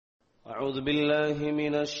أعوذ بالله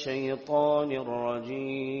من الشيطان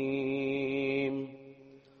الرجيم.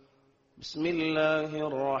 بسم الله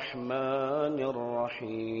الرحمن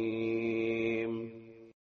الرحيم.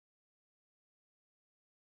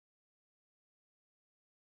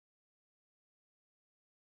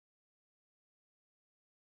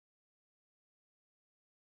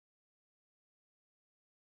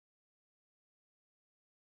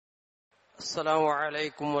 السلام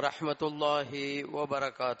عليكم ورحمة الله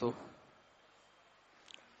وبركاته.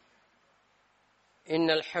 إن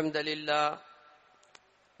الحمد لله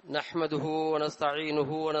نحمده ونستعينه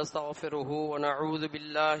ونستغفره ونعوذ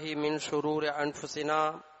بالله من شرور أنفسنا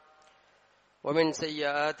ومن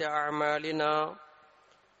سيئات أعمالنا.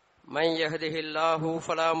 من يهده الله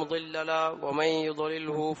فلا مضل له ومن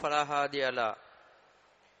يضلله فلا هادي له.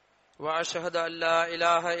 وأشهد أن لا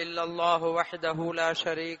إله إلا الله وحده لا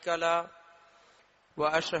شريك له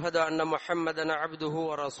وأشهد أن محمدا عبده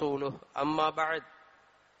ورسوله. أما بعد،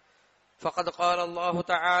 فقد قال الله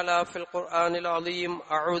تعالى في القرآن العظيم: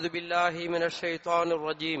 أعوذ بالله من الشيطان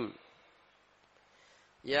الرجيم.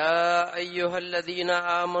 يا أيها الذين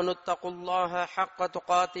آمنوا اتقوا الله حق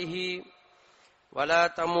تقاته ولا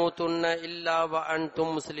تموتن إلا وأنتم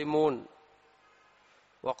مسلمون.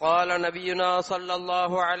 وقال نبينا صلى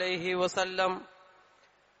الله عليه وسلم: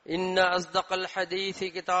 إن أصدق الحديث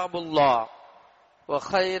كتاب الله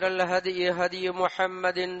وخير الهدي هدي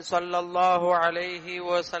محمد صلى الله عليه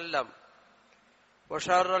وسلم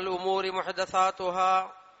وشر الأمور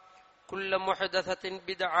محدثاتها كل محدثة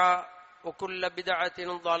بدعة وكل بدعة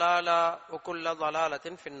ضلالة وكل ضلالة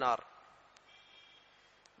في النار.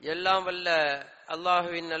 எல்லாம் வல்ல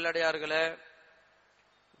அல்லாஹுவின் நல்லடியார்களே,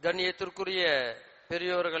 கண்ணியத்திற்குரிய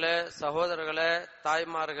பெரியோர்களே, சகோதரர்களே,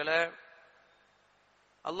 தாய்மார்களே,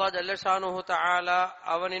 அல்லாஹ் ஜல்லஷானுஹு தஆலா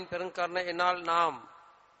அவனின் பெருங்கருணையினால் நாம்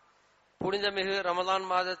புனிதமிகு ரமலான்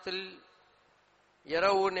மாதத்தில்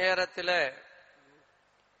இரவு நேரத்தில்,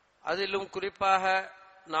 அதிலும் குறிப்பாக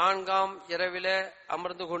 4ஆம் இரவிலே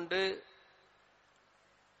அமர்ந்து கொண்டு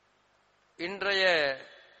இன்றைய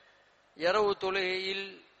இரவு தொழுகையில்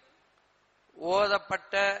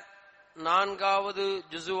ஓதப்பட்ட 4வது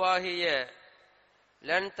ஜுசுவாகிய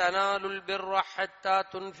லன் தனாலுல் பிர்ர ஹத்தா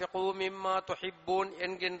துன்ஃபிகு மிம்மா துஹிப்பூன்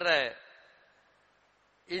என்கின்ற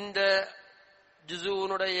இந்த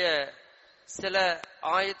ஜுசுனுடைய சில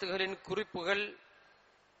ஆயத்துகளின் குறிப்புகள்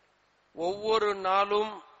ஒவ்வொரு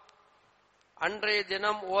நாளும் அன்றைய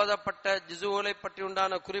தினம் ஓதப்பட்ட ஜுசுகளை பற்றி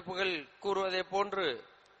உண்டான குறிப்புகள் கூறுவதை போன்று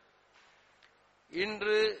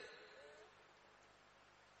இன்று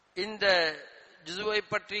இந்த ஜுசுவை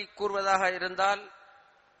பற்றி கூறுவதாக இருந்தால்,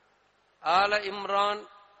 ஆல்-இம்ரான்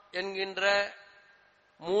என்கின்ற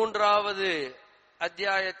 3வது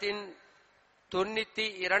அத்தியாயத்தின்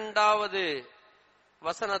 92வது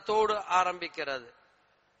வசனத்தோடு ஆரம்பிக்கிறது.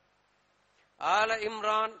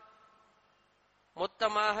 ஆல்-இம்ரான்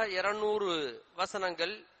மொத்தமாக 200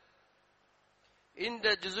 வசனங்கள். இந்த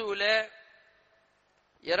ஜுசுல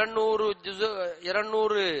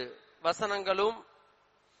 200 வசனங்களும்,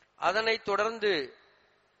 அதனைத் தொடர்ந்து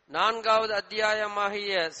 4வது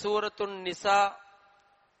அத்தியாயமாகிய சூரத்துன் நிசா,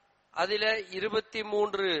 அதில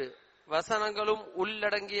 23 வசனங்களும்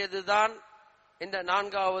உள்ளடங்கியதுதான் இந்த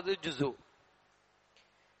 4வது ஜுசு.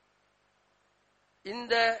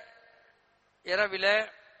 இந்த இரவில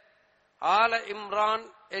ஆல்-இம்ரான்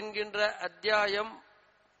என்கின்ற அத்தியாயம்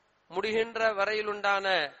முடிகின்ற வரையிலுண்டான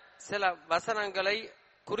சில வசனங்களை,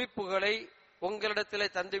 குறிப்புகளை உங்களிடத்திலே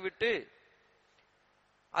தந்துவிட்டு,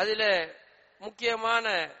 அதில முக்கியமான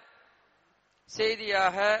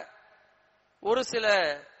செய்தியாக ஒரு சில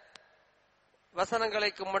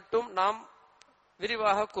வசனங்களுக்கு மட்டும் நாம்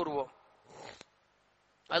விரிவாக கூறுவோம்.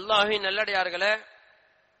 அல்லாஹ்வின் நல்லடியார்களே,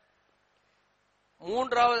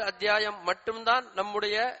 3வது அத்தியாயம் மட்டும்தான்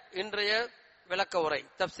நம்முடைய இன்றைய விளக்க உரை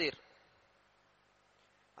தப்சீர்.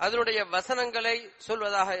 அதனுடைய வசனங்களை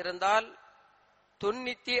சொல்வதாக இருந்தால்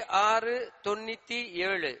 96,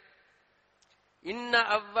 97. இன்ன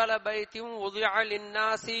அவ்வல பைத்தின் உதிஅ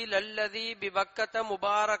லின்னாஸி லல்லதீ பிபக்கத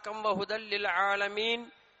முபாரகம் வஹுதல் லில் ஆலமீன்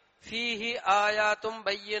ஃபீஹி ஆயாத்தும்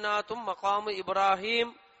பையினாத்தும் மகாமு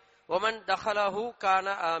இப்ராஹீம் வமன் தஹலஹு கான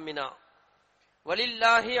ஆமினா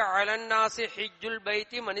வலில்லாஹி அலன்னாஸி ஹிஜ்ஜுல்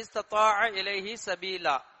பைத்தி மன் இஸ்ததாஅ இலைஹி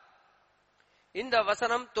சபீலா. இந்த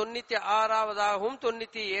வசனம் 96வதாகவும்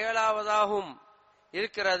 97வதாகவும்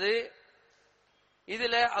இருக்கிறது.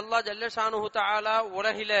 இதில அல்லாஹ் ஜல்லஷானுஹு தஆலா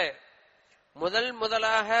உலகிலே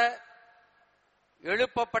முதலாக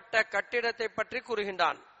எழுப்பப்பட்ட கட்டிடத்தை பற்றி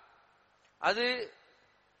கூறுகின்றான். அது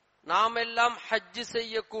நாமெல்லாம் ஹஜ்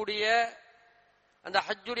செய்யக்கூடிய அந்த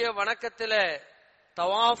ஹஜ்ஜுடைய வணக்கத்தில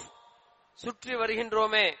தவாஃப் சுற்றி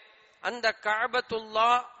வருகின்றோமே, அந்த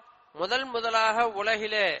கஅபத்துல்லா முதலாக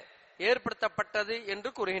உலகிலே ஏற்படுத்தப்பட்டது என்று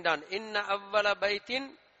கூறுகின்றான். இன்ன அவ்வல பைத்தின்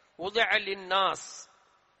உதுஅ லின்னாஸ்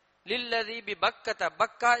லில்லதி பிபக்கத.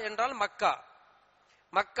 பக்கா என்றால் மக்கா.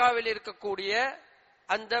 மக்காவில் இருக்கக்கூடிய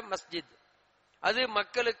அந்த மஸ்ஜித், அது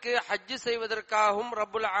மக்களுக்கு ஹஜ் செய்வதற்காகவும்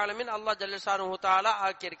ரப்புல் ஆலமீன் அல்லாஹ் ஜல்லஷானுஹு தஆலா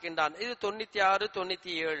ஆக்கியிருக்கின்றான். இது 96,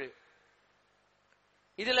 97.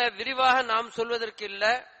 இதுல விரிவாக நாம் சொல்வதற்கு இல்ல,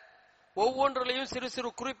 ஒவ்வொன்றிலையும் சிறு சிறு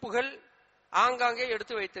குறிப்புகள் ஆங்காங்கே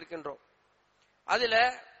எடுத்து வைத்திருக்கின்றோம். அதுல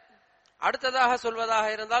அடுத்ததாக சொல்வதாக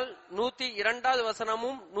இருந்தால் 102வது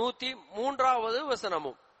வசனமும் 103வது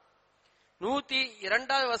வசனமும்.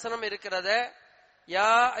 102வது வசனம் இருக்கிறத,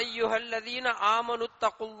 யா அய்யுஹல்லதீன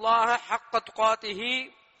ஆமனுத்தகுல்லாஹ ஹக்க துகாதிஹி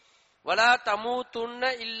வலா தமூதுன்ன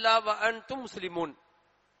இல்லா வஅன்தும் முஸ்லிமூன்.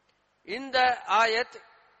 இந்த ஆயத்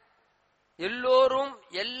எல்லோரும்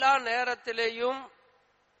எல்லா நேரத்திலேயும்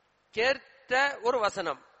கேட்ட ஒரு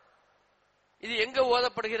வசனம். இது எங்க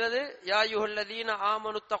ஓதப்படுகிறது? யா அய்யுஹல்லதீன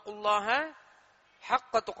ஆமனுத்தகுல்லாஹ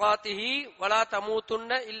ஹக்க துகாதிஹி வலா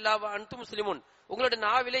தமூதுன்ன இல்லா வஅன்தும் முஸ்லிமூன். உங்களுடைய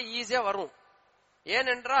நாவிலே ஈஸியா வரும்.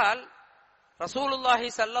 ஏனென்றால் ரசூலுல்லாஹி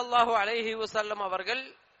ஸல்லல்லாஹு அலைஹி வஸல்லம் அவர்கள்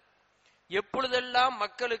எப்பொழுதெல்லாம்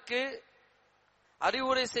மக்களுக்கு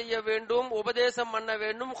அறிவுரை செய்ய வேண்டும், உபதேசம் பண்ண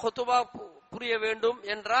வேண்டும், குதுபா புரிய வேண்டும்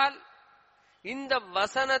என்றால் இந்த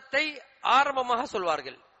வசனத்தை ஆரம்பமாக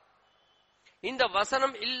சொல்வார்கள். இந்த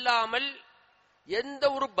வசனம் இல்லாமல் எந்த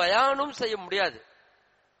ஒரு பயானும் செய்ய முடியாது.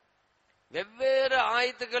 வெவ்வேறு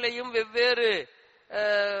ஆயத்துகளையும் வெவ்வேறு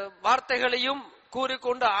வார்த்தைகளையும்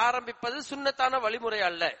கூறிக்கொண்டு ஆரம்பிப்பது சுன்னத்தான வழிமுறை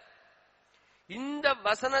அல்ல. இந்த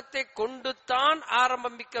வசனத்தை கொண்டுதான்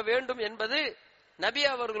ஆரம்பிக்க வேண்டும் என்பது நபி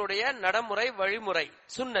அவர்களுடைய நடைமுறை வழிமுறை,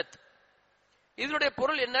 சுன்னத். இதனுடைய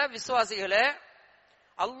பொருள் என்ன? விசுவாசிகளே,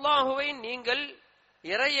 அல்லாஹுவை நீங்கள்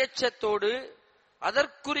இறையச்சத்தோடு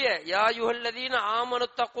அதற்குரிய யா அய்யுஹல்லதீன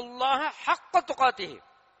ஆமனுத்தகுல்லாஹ ஹக்க துகாதிஹி,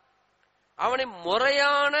 அவனை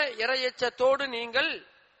முறையான இறையச்சத்தோடு நீங்கள்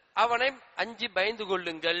அவனை அஞ்சி பயந்து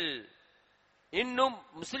கொள்ளுங்கள், இன்னும்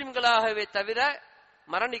முஸ்லிம்களாகவே தவிர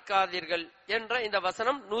மரணிக்காதீர்கள் என்ற இந்த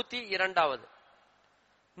வசனம் 102வது.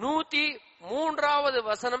 103வது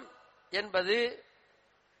வசனம் என்பது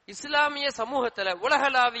இஸ்லாமிய சமூகத்துல,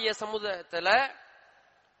 உலகளாவிய சமூகத்துல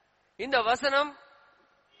இந்த வசனம்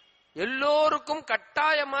எல்லோருக்கும்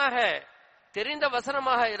கட்டாயமாக தெரிந்த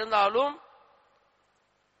வசனமாக இருந்தாலும்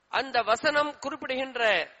அந்த வசனம் குறிப்பிடுகின்ற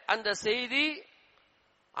அந்த செய்தி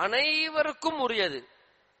அனைவருக்கும் உரியது.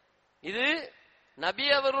 இது நபி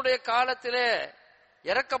அவருடைய காலத்திலே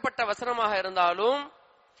இறக்கப்பட்ட வசனமாக இருந்தாலும்,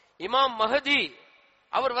 இமாம் மஹதி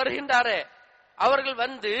அவர் வருகின்றாரே, அவர்கள்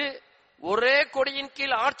வந்து ஒரே கொடியின்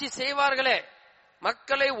கீழ் ஆட்சி செய்வார்களே,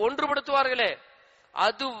 மக்களை ஒன்றுபடுத்துவார்களே,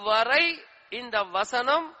 அதுவரை இந்த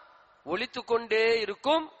வசனம் ஒலித்துக் கொண்டே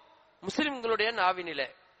இருக்கும் முஸ்லிம்களுடைய நாவினிலே.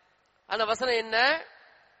 அந்த வசனம் என்ன?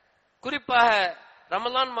 குறிப்பாக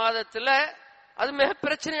ரமலான் மாதத்துல அது மிக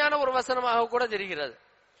பிரச்சனையான ஒரு வசனமாக கூட தெரிகிறது.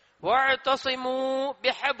 وَاعْتَصِمُوا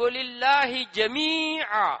بِحَبْلِ اللَّهِ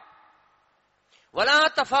جَمِيعًا وَلَا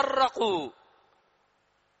تَفَرَّقُوا.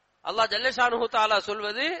 அல்லாஹ் ஜல்லஷானுஹு தஆலா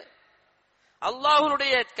சொல்வது,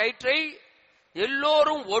 அல்லாஹ்வுடைய கயிற்றை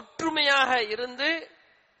எல்லோரும் ஒற்றுமையாக இருந்து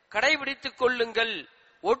கடைபிடித்துக் கொள்ளுங்கள்.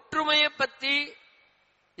 ஒற்றுமையை பற்றி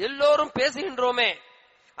எல்லோரும் பேசுகின்றோமே,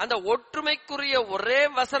 அந்த ஒற்றுமைக்குரிய ஒரே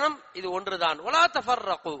வசனம் இது ஒன்றுதான். وَلَا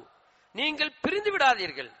تَفَرَّقُوا, நீங்கள் பிரிந்து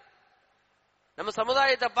விடாதீர்கள். நம்ம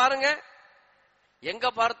சமுதாயத்தை பாருங்க, எங்க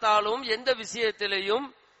பார்த்தாலும் எந்த விஷயத்திலையும்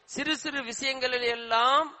சிறு சிறு விஷயங்களில்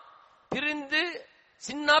எல்லாம் பிரிந்து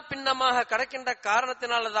சின்ன பின்னமாக கடக்கின்ற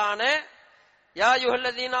காரணத்தினால்தானே யா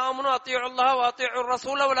அய்யுஹல்லதீன ஆமனு அத்தியுல்லாஹ வ அத்தியுர்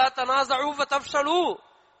ரசூல வ லா தனாஸஉ ஃபதஃப்ஷலு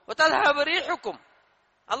வ தذهب ரீஹுக்கும்.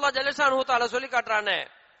 அல்லாஹ் ஜல்லஷானுஹு தஆலா சொல்லி காட்டுறானே,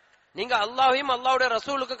 நீங்க அல்லாஹ்வையும் அல்லாஹ்வுடைய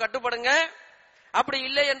ரசூலுக்கு கட்டுப்படுங்க, அப்படி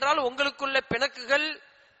இல்லை என்றால் உங்களுக்குள்ள பிணக்குகள்,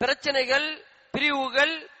 பிரச்சனைகள்,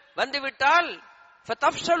 பிரிவுகள் வந்துவிட்டால்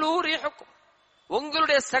ஃபதஃப்ஷலு ரீஹுக்கும்,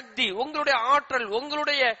 உங்களுடைய சக்தி, உங்களுடைய ஆற்றல்,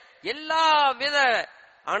 உங்களுடைய எல்லா வித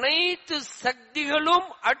அனைத்து சக்திகளும்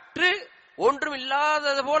அற்று ஒன்றும்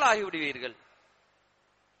இல்லாதது போல் ஆகிவிடுவீர்கள்.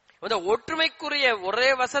 இந்த ஒற்றுமைக்குரிய ஒரே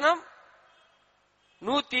வசனம்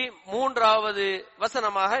 103வது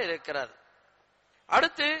வசனமாக இருக்கிறது.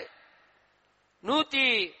 அடுத்து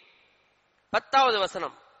 110வது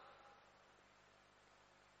வசனம்.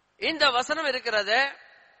 இந்த வசனம் இருக்கிறது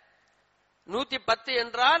 110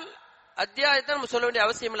 என்றால் அத்தியாயத்தை நம்ம சொல்ல வேண்டிய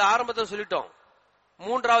அவசியம் இல்லை, ஆரம்பத்தில் சொல்லிட்டோம்.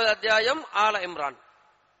 3வது அத்தியாயம் ஆல இம்ரான்.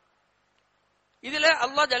 இதுல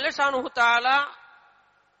அல்லாஹ் ஜல்லஷானுஹு தஆலா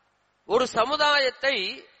ஒரு சமுதாயத்தை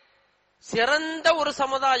சிறந்த ஒரு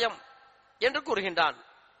சமுதாயம் என்று கூறுகின்றான்.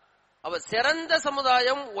 அவர் சிறந்த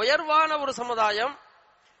சமுதாயம், உயர்வான ஒரு சமுதாயம்.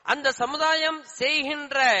 அந்த சமுதாயம்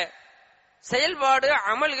செய்கின்ற செயல்பாடு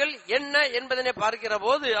அமல்கள் என்ன என்பதனை பார்க்கிற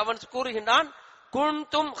போது அவன் கூறுகின்றான்,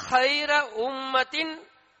 குன்தும் ஹைர உம்மத்தின்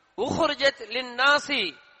உஹ்ரிஜத் லின்னாசி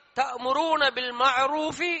தஅமுரூன பில்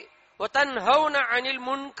மஅரூஃபி வ தன்ஹவுன அனில்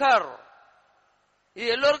முன்கர். இது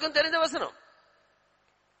எல்லோருக்கும் தெரிந்த வசனம்.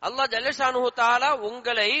 அல்லாஹ் ஜல்லஷானுஹு தஆலா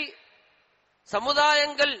உங்களை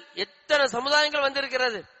சமுதாயங்கள், எத்தனை சமுதாயங்கள்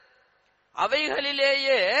வந்திருக்கிறது,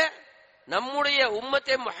 அவைகளிலேயே நம்முடைய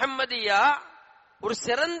உம்மத்தே முஹம்மதியா ஒரு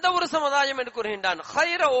சிறந்த ஒரு சமுதாயம் என்று கூறுகின்றான்.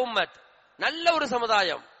 ஹைர உம்மத், நல்ல ஒரு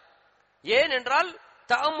சமுதாயம். ஏன் என்றால்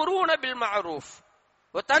தஅமுரூன பில் மஅரூஃப்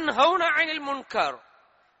வ தன்ஹவுன அனில் முன்கர்,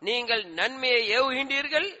 நீங்கள் நன்மையை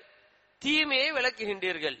ஏவுகின்றீர்கள், தீமையை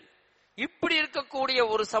விலக்குகின்றீர்கள். இப்படி இருக்கக்கூடிய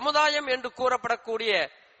ஒரு சமுதாயம் என்று கூறப்படக்கூடிய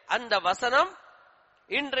அந்த வசனம்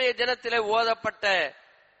இன்றைய தினத்திலே ஓதப்பட்ட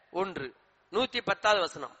ஒன்று. 110வது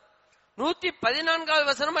வசனம். 114வது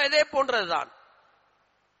வசனம் இதே போன்றதுதான்.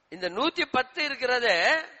 இந்த 110 இருக்கிறதே,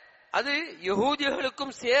 அது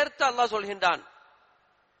யஹூதிகளுக்கும் சேர்த்து அல்லாஹ் சொல்கின்றான்.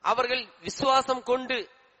 அவர்கள் விசுவாசம்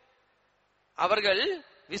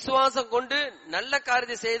கொண்டு நல்ல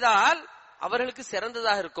காரியத்தை செய்தால் அவர்களுக்கு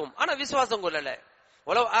சிறந்ததாக இருக்கும். ஆனா விசுவாசம் கொள்ளல.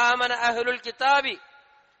 உலவ் ஆமன அஹ்லுல் கிதாபி,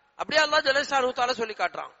 அப்படியே அல்லாஹ் ஜல்லஷானு தஆலா சொல்லி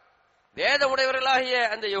காட்டுறான். வேத உடையவர்களாகிய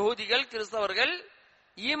அந்த யஹூதிகள், கிறிஸ்தவர்கள்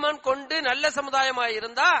ஈமான் கொண்டு நல்ல சமுதாயமாக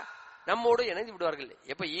இருந்தா நம்மோடு இணைந்து விடுவார்கள்.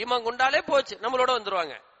 எப்ப ஈமான் கொண்டாலே போச்சு, நம்மளோட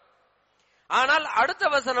வந்துருவாங்க. ஆனால் அடுத்த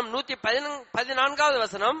வசனம் 114வது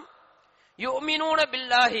வசனம், யுமினூன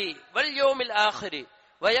பில்லாஹி வல் யௌமில் ஆகிரி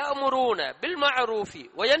வ யஅமுரூன பில் மஅரூஃபி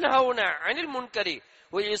வ யன்ஹவுன அனில் முன்கரி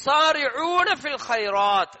வ யுஸாரிஊன ஃபில்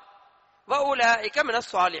கைராத் வ உலாயிக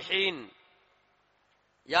மினஸ் ஸாலிஹீன்.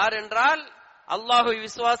 யார் என்றால் அல்லாஹ்வை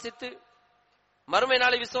விசுவாசித்து, மறுமை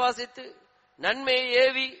நாளை விசுவாசித்து, நன்மையை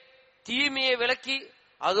ஏவி தீமையை விலக்கி,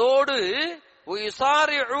 அதோடு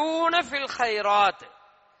யுஸாரிஊன ஃபில் கைராத்,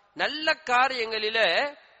 நல்ல காரியங்களிலே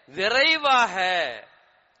விரைவாக,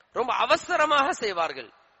 ரொம்ப அவசரமாக செய்வார்கள்.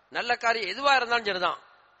 நல்ல காரியம் எதுவா இருந்தாலும் சரிதான்,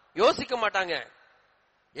 யோசிக்க மாட்டாங்க.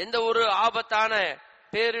 எந்த ஒரு ஆபத்தான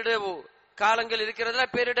பேரிடர் காலங்கள் இருக்கிறதுல,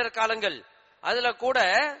 பேரிடர் காலங்கள், அதுல கூட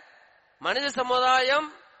மனித சமுதாயம்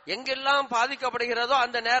எங்கெல்லாம் பாதிக்கப்படுகிறதோ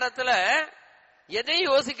அந்த நேரத்தில் எதையும்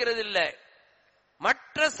யோசிக்கிறது இல்லை.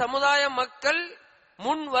 மற்ற சமுதாய மக்கள்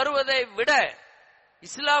முன் வருவதை விட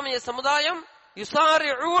இஸ்லாமிய சமுதாயம்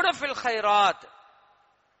யுஸாரிஊன ஃபில் கைராத்,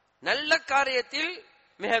 நல்ல காரியத்தில்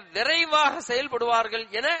மிக விரைவாக செயல்படுவார்கள்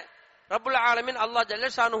என ரப்புல் ஆலமீன் அல்லாஹ்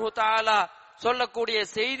ஜல்லஷானுஹு தஆலா சொல்லக்கூடிய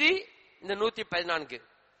செய்தி இந்த 114.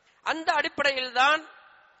 அந்த அடிப்படையில் தான்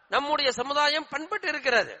நம்முடைய சமுதாயம் பண்பட்டு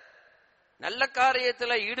இருக்கிறது. நல்ல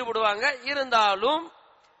காரியத்தில் ஈடுபடுவாங்க. இருந்தாலும்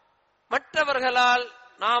மற்றவர்களால்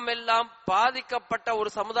நாம் எல்லாம் பாதிக்கப்பட்ட ஒரு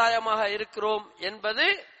சமுதாயமாக இருக்கிறோம் என்பது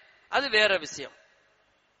அது வேற விஷயம்.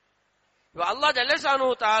 அல்லாஹ்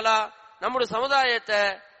ஜல்லஷானுஹு தஆலா நம்முடைய சமுதாயத்தை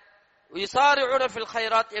யுஸாரிஊன ஃபில்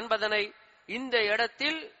கைராத் என்பதனை இந்த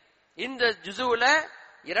இடத்தில், இந்த ஜுஸுல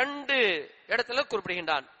 2 இடத்துல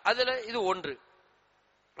குறிப்பிடுகின்றான். அதுல இது ஒன்று.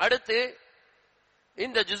 அடுத்து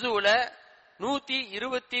இந்த ஜுஸுல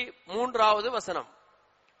 123வது வசனம்,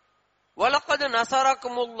 வலகத்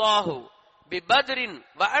நஸரகுமுல்லாஹு பிபத்ரின்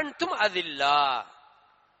வ அன்தும் அதில்லா.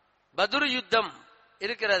 பத்ர் யுத்தம்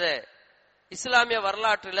இருக்கிறது, இஸ்லாமிய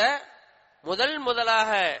வரலாற்றில்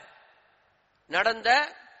முதலாக நடந்த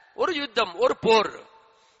ஒரு யுத்தம், ஒரு போர்.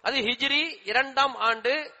 அது ஹிஜ்ரி 2ஆம்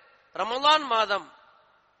ஆண்டு ரமலான் மாதம்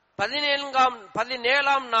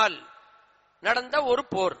 17ஆம் நாள் நடந்த ஒரு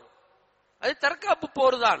போர். அது தற்காப்பு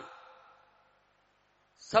போர் தான்.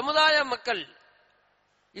 சமுதாய மக்கள்,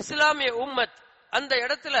 இஸ்லாமிய உம்மத் அந்த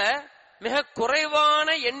இடத்துல மிக குறைவான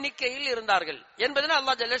எண்ணிக்கையில் இருந்தார்கள் என்பதை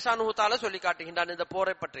அல்லாஹ் ஜல்லஷானுஹு தஆலா சொல்லி காட்டுகின்றான் இந்த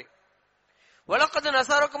போரை பற்றி. வலகத்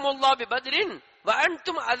நஸரகுமுல்லாஹு பிபத்ரின் வ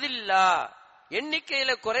அன்தும் அதில்லா,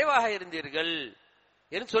 எண்ணிக்கையில குறைவாக இருந்தீர்கள்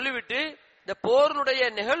என்று சொல்லிவிட்டு இந்த போருடைய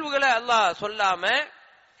நிகழ்வுகளை அல்லாஹ் சொல்லாம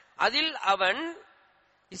அதில் அவன்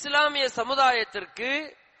இஸ்லாமிய சமுதாயத்திற்கு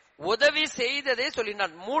உதவி செய்ததை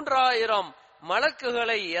சொல்லினான். 3000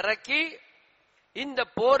 மலக்குகளை இறக்கி இந்த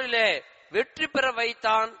போரிலே வெற்றி பெற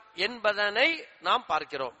வைத்தான் என்பதனை நாம்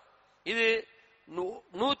பார்க்கிறோம். இது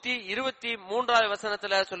 123வது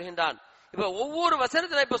வசனத்துல சொல்கின்றான். இப்ப ஒவ்வொரு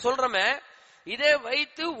வசனத்துல இப்ப சொல்றமே, இதை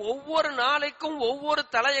வைத்து ஒவ்வொரு நாளைக்கும் ஒவ்வொரு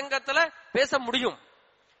தலையங்கத்துல பேச முடியும்.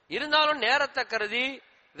 இருந்தாலும் நேரத்தை கருதி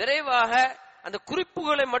விரைவாக அந்த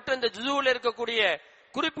குறிப்புகளை மட்டும், இந்த ஜுஸுல இருக்கக்கூடிய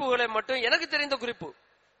குறிப்புகளை மட்டும், எனக்கு தெரிந்த குறிப்பு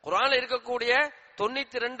குர்ஆன்ல இருக்கக்கூடிய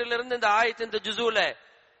 92 இந்த ஆயத்து, இந்த ஜுஸுல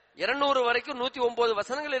 200 வரைக்கும் 109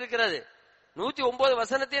 வசனங்கள் இருக்கிறது. 109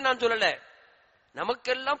 வசனத்தையும் நான் சொல்லல,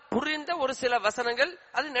 நமக்கெல்லாம் புரிந்த ஒரு சில வசனங்கள்,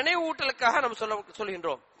 அது நினைவூட்டலுக்காக நாம்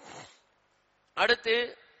சொல்கின்றோம். அடுத்து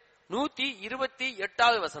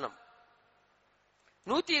 128வது வசனம்,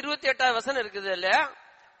 128வது வசனம் இருக்குது இல்லையா,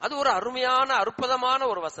 அது ஒரு அருமையான அற்புதமான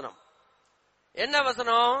ஒரு வசனம். என்ன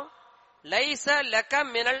வசனம்? லைஸ லக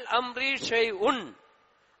மினல் அம்ரி ஷைஉன்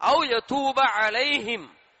அவ் யதூப அலைஹிம்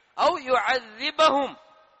அவ் யுஅذிபஹும்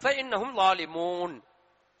ஃபஇன்னஹும் ஸாலிமூன்.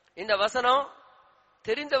 இந்த வசனம்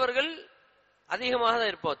தெரிந்தவர்கள் அதிகமாக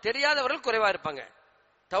தான் இருப்போம், தெரியாதவர்கள் குறைவா இருப்பாங்க.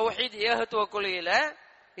 தௌஹீத் ஏகத்துவ கொள்கையில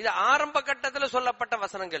இது ஆரம்ப கட்டத்தில் சொல்லப்பட்ட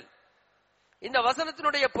வசனங்கள். இந்த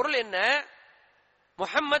வசனத்தினுடைய பொருள் என்ன?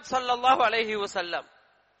 முஹம்மது ஸல்லல்லாஹு அலைஹி வஸல்லம்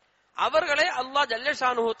அவர்களை அல்லாஹ் ஜல்ல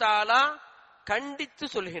ஷானுஹு தஆலா கண்டித்து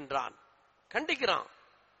சொல்கின்றான், கண்டிக்கிறான்.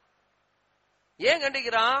 ஏன்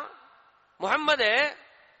கண்டிக்கிறான்? முஹம்மதே,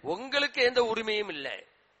 உங்களுக்கு எந்த உரிமையும் இல்லை,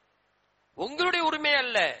 உங்களுடைய உரிமை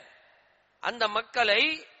அல்ல அந்த மக்களை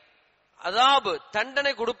அதாபு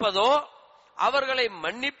தண்டனை கொடுப்பதோ அவர்களை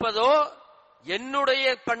மன்னிப்பதோ என்னுடைய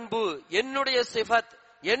பண்பு, என்னுடைய சிஃபத்,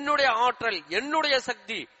 என்னுடைய ஆற்றல், என்னுடைய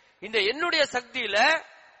சக்தி. இந்த என்னுடைய சக்தியில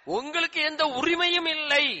உங்களுக்கு எந்த உரிமையும்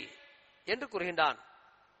இல்லை என்று கூறுகின்றான்.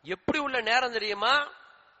 எப்படி உள்ள நேரம் தெரியுமா?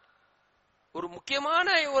 ஒரு முக்கியமான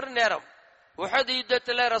ஒரு நேரம். உஹது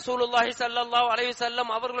யுத்தத்தில் ரசூலுல்லாஹி ஸல்லல்லாஹு அலைஹி வஸல்லம்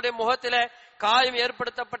அவர்களுடைய முகத்தில காயம்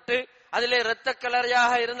ஏற்படுத்தப்பட்டு அதிலே இரத்த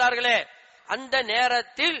கலரையாக இருந்தார்களே, அந்த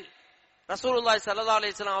நேரத்தில் ரசூலுல்லாஹி ஸல்லல்லாஹு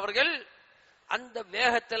அலைஹி வஸல்லம் அவர்கள் அந்த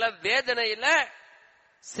வேகத்தில வேதனையில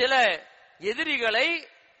சில எதிரிகளை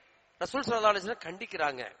ரசூல் ஸல்லல்லாஹு அலைஹி வஸல்லம்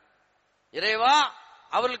கண்டிக்கிறாங்க. இறைவா,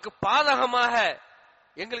 அவர்களுக்கு பாதகமாக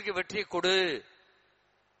எங்களுக்கு வெற்றி கொடு.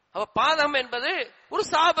 அவ பாதகம் என்பது ஒரு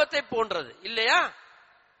சாபத்தை போன்றது இல்லையா?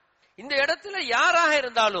 இந்த இடத்துல யாராக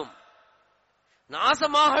இருந்தாலும்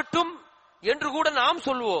நாசமாகட்டும் என்று கூட நாம்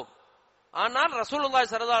சொல்வோம். ஆனால் ரசூலுல்லாஹி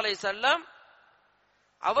ஸல்லல்லாஹு அலைஹி வஸல்லம்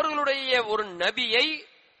அவர்களுடைய ஒரு நபியை,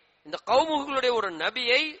 இந்த கௌமுகளுடைய ஒரு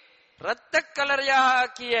நபியை இரத்த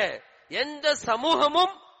கலரையாக்கிய எந்த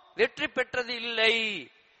சமூகமும் வெற்றி பெற்றது இல்லை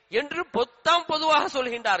என்று பொதுவாக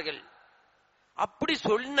சொல்கின்றார்கள். அப்படி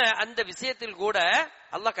சொன்ன அந்த விஷயத்தில் கூட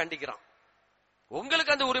அல்லாஹ் கண்டிக்கிறான்,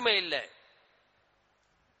 உங்களுக்கு அந்த உரிமை இல்லை.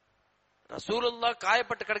 ரசூலுல்லாஹ்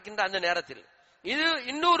காயப்பட்டு கிடக்கின்ற அந்த நேரத்தில், இது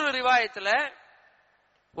இன்னொரு ரிவாயத்துல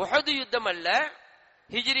உஹது யுத்தம் அல்ல,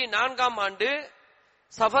 ஹிஜ்ரி 4ஆம் ஆண்டு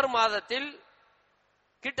சஃபர் மாதத்தில்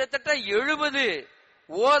கிட்டத்தட்ட 70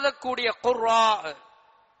 ஓதக்கூடிய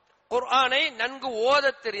குர்ஆனை நன்கு ஓத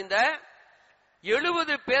தெரிந்த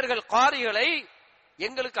 70 பேர்கள் காரிகளை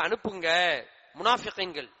எங்களுக்கு அனுப்புங்க,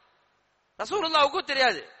 முனாஃபிகீன்கள். ரசூலுல்லாஹ்வுக்கு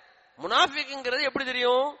தெரியாது. முனாஃபிக்ங்கிறது எப்படி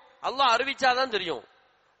தெரியும்? அல்லாஹ் அறிவிச்சாதான் தெரியும்.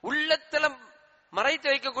 உள்ளத்துல மறைத்து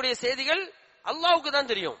வைக்கக்கூடிய செய்திகள் அல்லாஹ்வுக்கு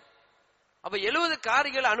தான் தெரியும். அப்ப 70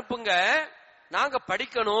 காரிகளை அனுப்புங்க, நாங்க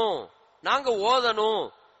படிக்கணும், நாங்க ஓதணும்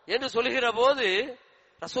என்று சொல்லுகிற போது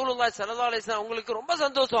ரசூலுல்லாஹி ஸல்லல்லாஹு அலைஹி வஸல்லம் உங்களுக்கு ரொம்ப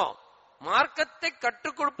சந்தோஷம். மார்க்கத்தை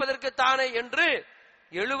கற்றுக் கொடுப்பதற்கு தானே என்று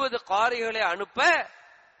 70 காரிகளை அனுப்ப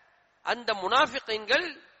அந்த முனாஃபிகீன்கள்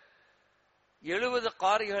 70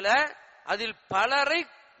 காரிகளை அதில் பலரை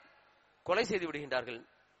கொலை செய்து விடுகின்றார்கள்.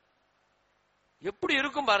 எப்படி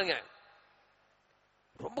இருக்கும் பாருங்க.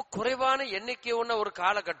 ரொம்ப குறைவான எண்ணிக்கை உள்ள ஒரு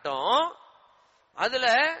காலகட்டம், அதுல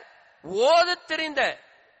ஓத தெரிந்த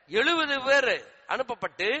 70 பேர்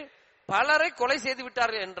அனுப்பப்பட்டு பலரை கொலை செய்து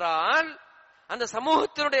விட்டார்கள் என்றால் அந்த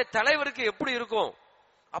சமூகத்தினுடைய தலைவருக்கு எப்படி இருக்கும்?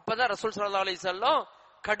 அப்பதான் ரசூல் ஸல்லல்லாஹு அலைஹி வஸல்லம்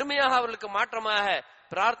கடுமையாக அவர்களுக்கு மாற்றமாக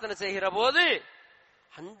பிரார்த்தனை செய்கிற போது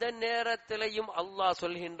அந்த நேரத்திலையும் அல்லாஹ்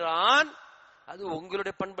சொல்கின்றான், அது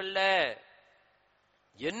உங்களுடைய பண்பல்ல,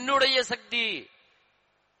 என்னுடைய சக்தி.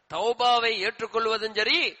 தௌபாவை ஏற்றுக்கொள்வதும்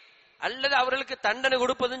சரி அல்லது அவர்களுக்கு தண்டனை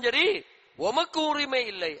கொடுப்பதும் சரி உமக்கு உரிமை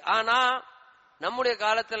இல்லை. ஆனா நம்முடைய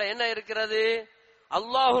காலத்துல என்ன இருக்கிறது?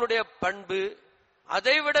 அல்லாஹ்வுடைய பண்பு,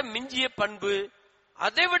 அதைவிட மிஞ்சிய பண்பு,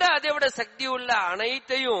 அதைவிட சக்தி உள்ள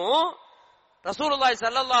அனைத்தையும் ரசூலுல்லாஹி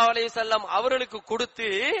ஸல்லல்லாஹு அலைஹி வஸல்லம் அவர்களுக்கு கொடுத்து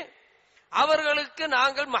அவர்களுக்கு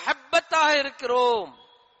நாங்கள் மஹப்பத்தாக இருக்கிறோம்,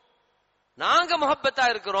 நாங்க மஹப்பத்தா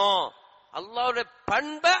இருக்கிறோம். அல்லாஹ்வுடைய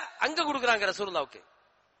பண்பை அங்க கொடுக்கறாங்க ரசூலுல்லாஹ்வுக்கு.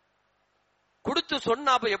 கொடுத்து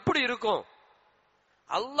சொன்னா அப்ப எப்படி இருக்கும்?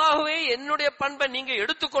 அல்லாஹ்வே என்னுடைய பண்பை நீங்க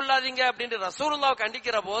எடுத்துக்கொள்ளாதீங்க அப்படின்னு ரசூலுல்லாஹ்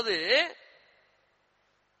கண்டிக்கிற போது,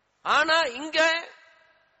 ஆனா இங்க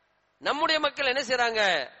நம்முடைய மக்கள் என்ன செய்றாங்க?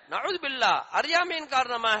 நஊது பில்லாஹ், அறியாமையின்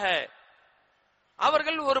காரணமாக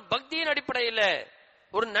அவர்கள் ஒரு பக்தியின் அடிப்படையில்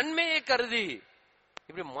ஒரு நன்மையை கருதி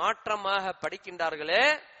இப்படி மாற்றமாக படிக்கின்றார்களே.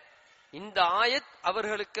 இந்த ஆயத்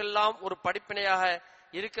அவர்களுக்கெல்லாம் ஒரு படிப்பினையாக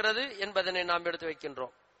இருக்கிறது என்பதனை நாம் எடுத்து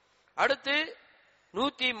வைக்கின்றோம். அடுத்து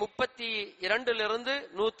 132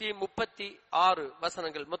 136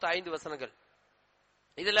 வசனங்கள், மொத்தம் 5 வசனங்கள்.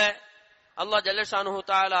 இதுல அல்லாஹ் ஜல்ல ஷானுஹு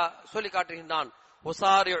தஆலா சொல்லி காட்டுகின்றான்,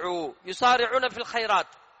 உசாரிஉ யுசாரிஉன ஃபில்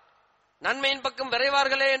கைராத், நன்மையின் பக்கம்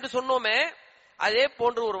விரைவார்களே என்று சொன்னோமே, அதே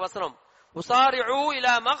போன்று ஒரு வசனம், உசாரிஉ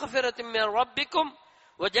இலா மக்ஃபிரத்தின் மின் ரப்பிக்கும்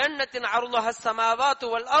وجنة عرضها السماوات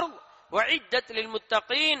والأرض وعدت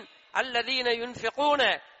للمتقين الذين ينفقون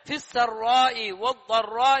في السراء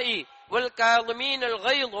والضراء والكاظمين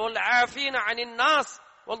الغيظ والعافين عن الناس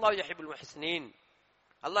والله يحب المحسنين.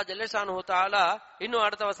 அல்லாஹ் ஜல்ல ஷானுஹு தஆலா இன்னும்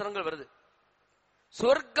அடுத்த வசனங்கள் வருது.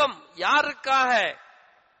 சொர்க்கம் யாருக்காக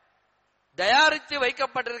தயாரித்து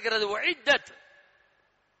வைக்கப்பட்டிருக்கிறது? உஇத்தத்,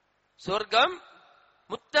 சொர்க்கம்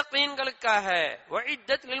முத்தகீன்களுக்காக.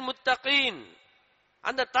 உஇத்தத் லில் முத்தகீன்,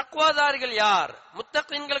 அந்த தக்வாதாரிகள் யார்?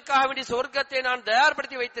 முத்தகீன்களுக்காக வேண்டிய சொர்க்கத்தை நான்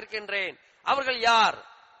தயார்படுத்தி வைத்திருக்கின்றேன். அவர்கள் யார்?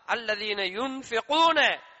 அல்லதீன யுன்ஃபிகூன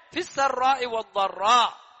ஃபிஸ் ஸர்ராஇ வத்-தர்ரா,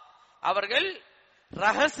 அவர்கள்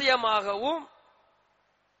ரகசியமாகவும்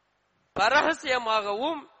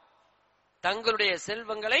பரஹசியமாகவும் தங்களுடைய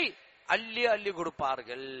செல்வங்களை அள்ளி அள்ளி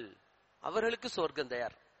கொடுப்பார்கள். அவர்களுக்கு சொர்க்கம்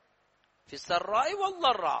தயார். ஃபிஸ் ஸர்ராஇ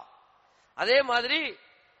வத்-தர்ரா, அதே மாதிரி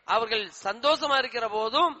அவர்கள் சந்தோஷமா இருக்கிற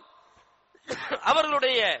போதும்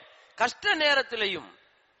அவர்களுடைய கஷ்ட நேரத்திலையும்.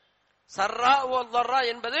 சர்ரா வத்-தர்ரா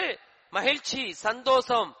என்பது மகிழ்ச்சி,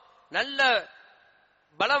 சந்தோஷம், நல்ல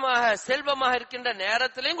பலமாக செல்வமாக இருக்கின்ற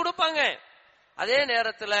நேரத்திலையும் கொடுப்பாங்க. அதே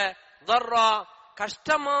நேரத்தில் தர்ரா,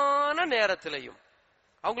 கஷ்டமான நேரத்திலையும்.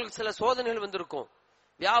 அவங்களுக்கு சில சோதனைகள் வந்திருக்கும்.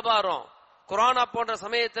 வியாபாரம், கொரோனா போன்ற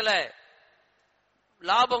சமயத்துல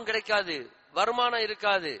லாபம் கிடைக்காது, வருமானம்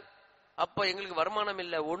இருக்காது. அப்ப எங்களுக்கு வருமானம்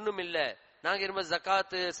இல்ல, ஒண்ணும் இல்ல, நாங்க இருந்த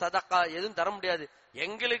ஜகாத்து சதகா எதுவும் தர முடியாது,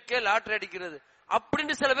 எங்களுக்கே லாட்டரி அடிக்கிறது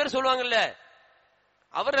அப்படின்னு சில பேர் சொல்லுவாங்கல்ல.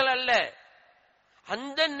 அவர்கள் அல்ல,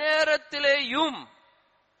 அந்த நேரத்திலேயும்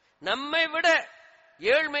நம்மை விட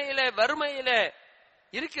ஏழ்மையில வறுமையில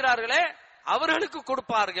இருக்கிறார்களே அவர்களுக்கு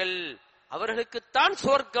கொடுப்பார்கள். அவர்களுக்குத்தான்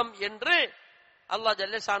சொர்க்கம் என்று அல்லாஹ்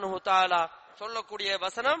ஜல்ல ஷானுஹு தஆலா சொல்லக்கூடிய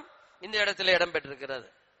வசனம் இந்த இடத்துல இடம்பெற்றிருக்கிறது.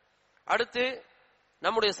 அடுத்து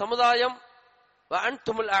நம்முடைய சமுதாயம்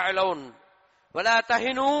வஅன்துமுல் அஅலவுன் வலா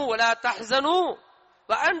தஹினு வலா தஹ்ஸனு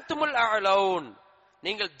வஅன்துமுல் அஅலவுன்,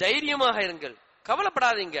 நீங்கள் தைரியமாக இருங்கள்,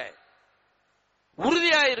 கவலைப்படாதீங்க,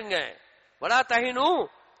 உறுதியா இருங்க. வலா தஹினு,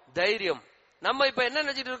 தைரியம். நம்ம இப்ப என்ன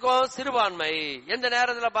நினைச்சிட்டு இருக்கோம்? சிறுபான்மை. எந்த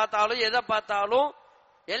நேரத்தில் பார்த்தாலும் எதை பார்த்தாலும்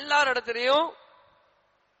எல்லாரிடத்திலையும்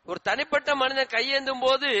ஒரு தனிப்பட்ட மனிதன் கையேந்தும்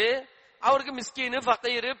போது அவருக்கு மிஸ்கீனு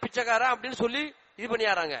ஃபகீரு பிச்சைக்காரன் அப்படின்னு சொல்லி இது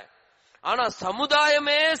பண்ணியாராங்க. ஆனா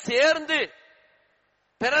சமுதாயமே சேர்ந்து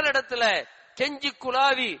பிறரிடத்துல கெஞ்சி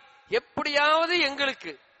குலாவி எப்படியாவது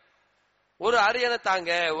எங்களுக்கு ஒரு அரியணை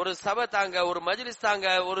தாங்க, ஒரு சபை தாங்க, ஒரு மஜ்லிஸ் தாங்க,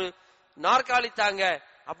 ஒரு நாற்காலி தாங்க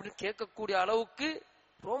அப்படின்னு கேட்கக்கூடிய அளவுக்கு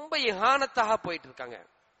ரொம்ப இஹானத்தாக போயிட்டு இருக்காங்க.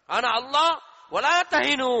 ஆனா அல்லாஹ் வலா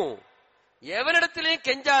தஹினு, எவனிடத்திலையும்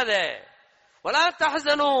கெஞ்சாத, வலா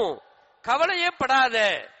தஹ்ஸனு, கவலையே படாத,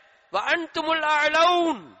 வஅன்துமுல்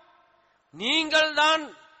அஅலவுன், நீங்கள் தான்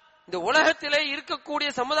இந்த உலகத்திலே இருக்கக்கூடிய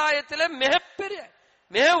சமுதாயத்திலே மிகப்பெரிய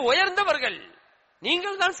மிக உயர்ந்தவர்கள்,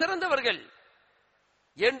 நீங்கள் தான் சிறந்தவர்கள்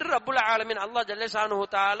என்று ரப்புல் ஆலமீன் அல்லாஹ் ஜல்ல ஷானுஹு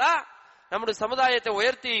தஆலா நம்முடைய சமுதாயத்தை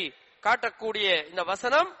உயர்த்தி காட்டக்கூடிய இந்த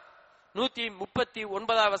வசனம்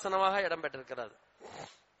 139வது வசனமாக இடம்பெற்றிருக்கிறது.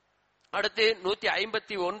 அடுத்து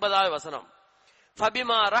 159வது வசனம்.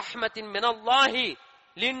 ஃபபிமா ரஹ்மத்தின் மினல்லாஹி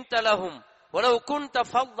லின்த லஹும் வலவ் குன்த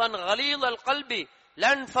ஃபல்லன் கலீலல் கல்பி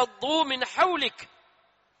லன்ஃபது மின் ஹவ்லிக்.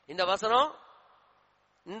 இந்த வசனம்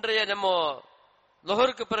இன்றைய நம்ம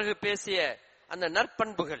லுஹருக்கு பிறகு பேசிய அந்த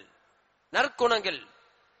நற்பண்புகள், நற்குணங்கள்,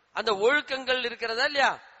 அந்த ஒழுக்கங்கள் இருக்கிறதா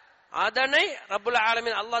இல்லையா, அதனை ரப்புல்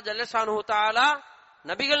ஆலமீன் அல்லாஹ் ஜல்ல ஷானுஹு தஆலா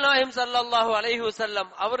நபிகள் நாயகம் ஸல்லல்லாஹு அலைஹி வஸல்லம்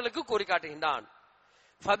அவர்களுக்கு கூறி காட்டுகின்றான்.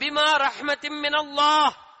 ஃபபிமா ரஹ்மத்தின்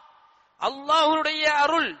மினல்லாஹ், அல்லாஹ்வுடைய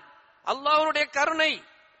அருள், அல்லாஹ்வுடைய கருணை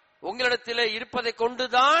உங்களிடத்திலே இருப்பதை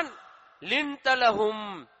கொண்டுதான் லின்த லஹும்,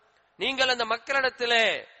 நீங்கள் அந்த மக்களிடத்திலே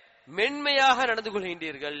மென்மையாக நடந்து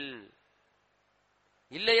கொள்கின்றீர்கள்.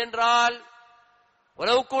 இல்லை என்றால்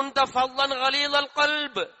வலவ் குன்த ஃபல்லன் கலீலல்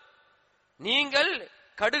கல்ப், நீங்கள்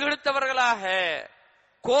கடுகெடுத்தவர்களாக,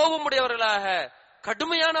 கோபமுடையவர்களாக,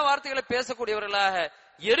 கடுமையான வார்த்தைகளை பேசக்கூடியவர்களாக,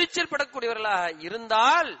 எரிச்சல் படக்கூடியவர்களாக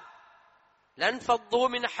இருந்தால் லன்ஃபது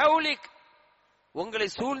மின் ஹவ்லிக், உங்களை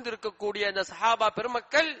சூழ்ந்திருக்கக்கூடிய இந்த சஹாபா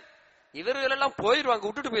பெருமக்கள் இவர்கள் எல்லாம் போயிருவாங்க,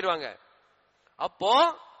 விட்டுட்டு போயிருவாங்க. அப்போ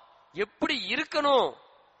எப்படி இருக்கணும்,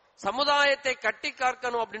 சமுதாயத்தை கட்டி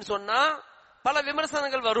காக்கணும் அப்படின்னு சொன்னா பல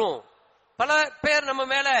விமர்சனங்கள் வரும். பல பேர் நம்ம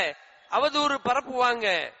மேல அவதூறு பரப்புவாங்க,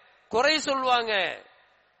 குறை சொல்வாங்க.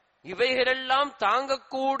 இவைகளெல்லாம்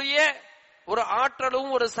தாங்கக்கூடிய ஒரு ஆற்றலும்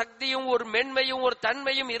ஒரு சக்தியும் ஒரு மென்மையும் ஒரு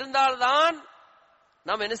தன்மையும் இருந்தால்தான்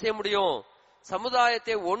நாம் என்ன செய்ய முடியும்,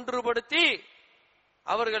 சமுதாயத்தை ஒன்றுபடுத்தி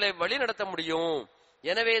அவர்களை வழி நடத்த முடியும்.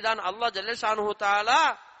 எனவேதான் அல்லாஹ் ஜல்ல ஷானுஹு தஆலா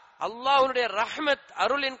அல்லாஹ்வுடைய ரஹ்மத்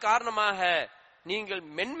அருளின் காரணமாக நீங்கள்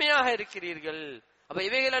மென்மையாக இருக்கிறீர்கள். அப்ப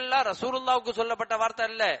இவைகள் எல்லாம் ரசூலுல்லாஹ்வுக்கு சொல்லப்பட்ட வார்த்தை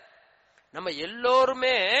அல்ல. நம்ம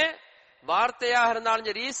எல்லோருமே வார்த்தையாக இருந்தாலும்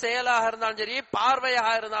சரி, செயலாக இருந்தாலும் சரி, பார்வையாக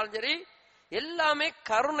இருந்தாலும் சரி, எல்லாமே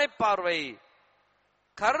கருணை பார்வை,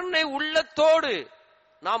 கருணை உள்ளத்தோடு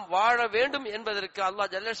நாம் வாழ வேண்டும் என்பதற்கு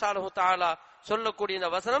அல்லாஹ் ஜல்ல ஷானஹு தஆலா சொல்லக்கூடிய இந்த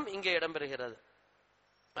வசனம் இங்கே இடம்பெறுகிறது.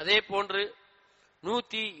 அதே போன்று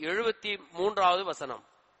 173வது வசனம்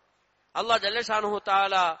அல்லாஹ் ஜல்ல ஷானஹு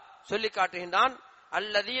தஆலா சொல்லி காட்டுகின்றான்,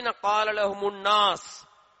 அல்லதீன கால லஹுமுன் நாஸ்,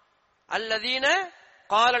 அல்லதீன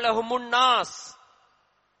கால லஹுமுன் நாஸ்,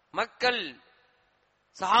 மக்கள்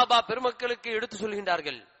சஹாபா பெருமக்களுக்கு எடுத்து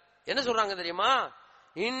சொல்கின்றார்கள். என்ன சொல்றாங்க தெரியுமா?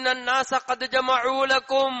 இன்னன் நாஸ கத் ஜமஉ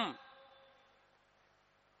லகும்,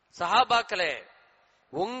 சஹாபாக்களே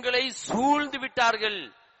உங்களை சூழ்ந்து விட்டார்கள்,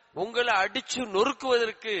 உங்களை அடிச்சு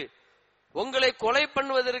நொறுக்குவதற்கு, உங்களை கொலை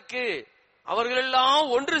பண்ணுவதற்கு அவர்கள்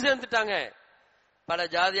எல்லாம் ஒன்று சேர்ந்துட்டாங்க. பல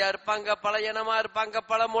ஜாதியா இருப்பாங்க, பல இனமா இருப்பாங்க,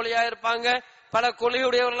 பல மொழியா இருப்பாங்க, பல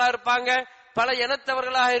கொலையுடையவர்களா இருப்பாங்க, பல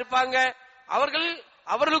இனத்தவர்களாக இருப்பாங்க.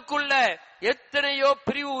 அவர்களுக்குள்ள எத்தனையோ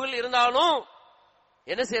பிரிவுகள் இருந்தாலும்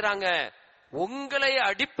என்ன செய்யறாங்க? உங்களை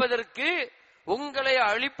அடிப்பதற்கு, உங்களை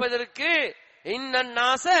அழிப்பதற்கு இன்னன்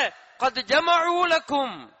நாஸ கத் ஜமஉ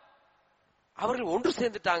லகும், அவர்கள் ஒன்று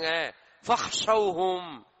சேர்ந்துட்டாங்க.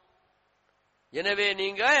 ஃபஹ்ஷௌஹும், எனவே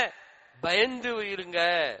நீங்க பயந்து இருங்க,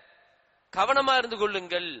 கவனமா இருந்து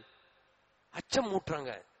கொள்ளுங்கள். அச்சம்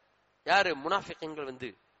மூட்டுறாங்க. யாரு? முனாஃபிகீன்கள்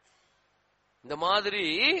இந்த மாதிரி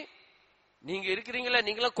நீங்க இருக்கிறீங்களா,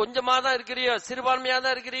 நீங்களாம் கொஞ்சமா தான் இருக்கிறீங்க, சிறுபான்மையா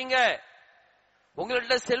தான் இருக்கிறீங்க,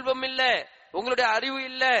 உங்கள்ட்ட செல்வம் இல்ல, உங்களுடைய அறிவு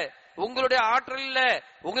இல்ல, உங்களுடைய ஆற்றல் இல்ல,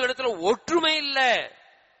 உங்களிடத்துல ஒற்றுமை இல்ல.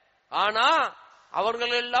 ஆனா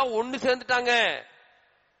அவர்கள் எல்லாம் ஒண்ணு சேர்ந்துட்டாங்க,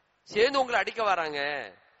 சேர்ந்து உங்களை அடிக்க வராங்க.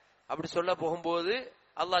 அப்படி சொல்ல போகும்போது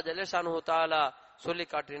அல்லாஹ் ஜல்ல ஷானஹு தஆலா சொல்லி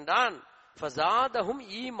காட்டுகின்றான், ஃபஸாதஹும்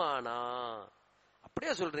ஈமானா.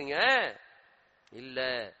 அப்படியே சொல்றீங்க? இல்ல,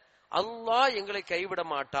 அல்லாஹ் எங்களை கைவிட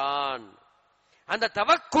மாட்டான். அந்த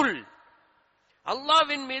தவக்குல்,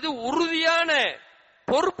 அல்லாஹ்வின் மீது உறுதியான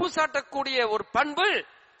பொறுப்பு சாட்டக்கூடிய ஒரு பண்பு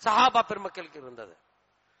சஹாபா பெருமக்களுக்கு இருந்தது.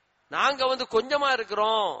 நாங்க கொஞ்சமா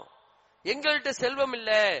இருக்கிறோம், எங்கள்கிட்ட செல்வம் இல்ல,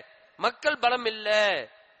 மக்கள் பலம் இல்ல,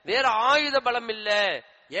 வேற ஆயுத பலம் இல்ல,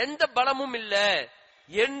 எந்த பலமும் இல்ல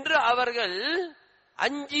என்று அவர்கள்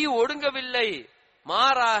அஞ்சி ஒடுங்கவில்லை.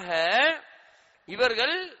 மாறாக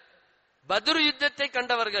இவர்கள் பத்ர் யுத்தத்தை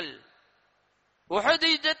கண்டவர்கள், உஹது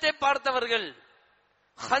யுத்தத்தை பார்த்தவர்கள்,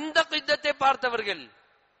 ஹந்தக் யுத்தத்தை பார்த்தவர்கள்.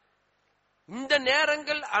 இந்த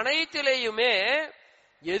நேரங்கள் அனைத்திலேயுமே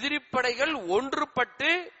எதிரிப்படைகள் ஒன்றுபட்டு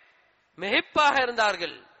மிகைப்பாக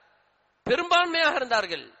இருந்தார்கள், பெரும்பான்மையாக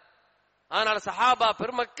இருந்தார்கள். ஆனால் சஹாபா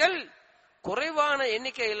பெருமக்கள் குறைவான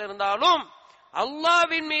எண்ணிக்கையில் இருந்தாலும்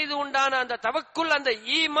அல்லாஹ்வின் மீது உண்டான அந்த தவக்குல், அந்த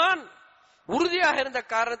ஈமான் உறுதியாக இருந்த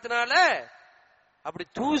காரணத்தினால அப்படி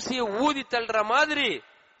தூசிய ஊதி தள்ளுற மாதிரி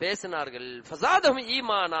பேசினார்கள். ஃபஸாதஹும்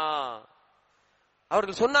ஈமானா,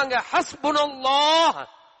 அவர்கள் சொன்னாங்க, ஹஸ்புனல்லாஹ்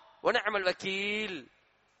வ நிஅமல் வக்கீல்,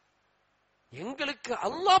 எங்களுக்கு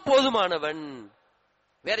அல்லாஹ் போதுமானவன்,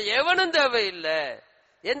 வேற எவனும் தேவையில்லை,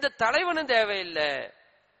 எந்த தலைவனும் தேவையில்லை,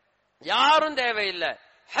 யாரும் தேவையில்லை.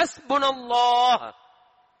 ஹஸ்புனல்லாஹ்,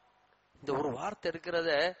 இந்த ஒரு வார்த்தை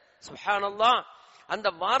இருக்கிறத, சுப்ஹானல்லாஹ், அந்த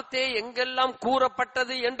வார்த்தையை எங்கெல்லாம்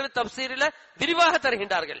கூறப்பட்டது என்று தப்சீரில விரிவாக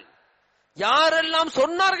தருகின்றார்கள். யாரெல்லாம்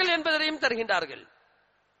சொன்னார்கள் என்பதையும் தருகின்றார்கள்.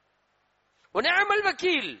 நிஅமல்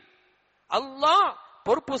வக்கீல், அல்லாஹ்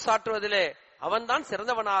பொறுப்பு சாட்டுவதிலே அவன்தான்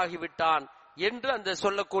சிறந்தவனாகிவிட்டான் என்று அந்த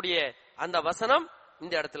சொல்லக்கூடிய அந்த வசனம்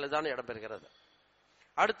இந்த இடத்துல தான் இடம்பெறுகிறது.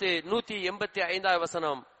 அடுத்து 185வது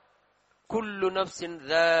வசனம், குல்லு நஃப்ஸின்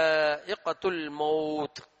ذائقத்துல்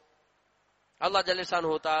மௌத். அல்லாஹ் ஜல்ல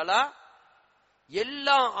ஷானஹு தஆலா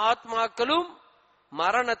எல்லா ஆத்மாக்களும்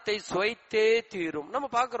மரணத்தை சுவைத்தே தீரும். நம்ம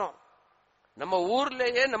பார்க்கிறோம், நம்ம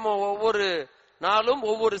ஊர்லயே நம்ம ஒவ்வொரு நாளும்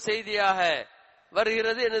ஒவ்வொரு செய்தியாக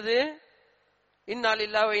வருகிறது. என்னது? இன்னா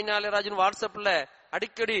லில்லாஹி வ இன்னா இலைஹி ராஜிஊன் வாட்ஸ்அப்ல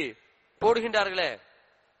அடிக்கடி போடுகின்றார்களே,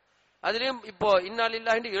 அதுலயும் இப்போ இன்னா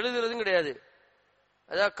லில்லாஹி எழுதுறதும் கிடையாது,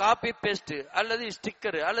 அதாவது காப்பி பேஸ்ட் அல்லது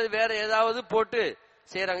ஸ்டிக்கர் அல்லது வேற ஏதாவது போட்டு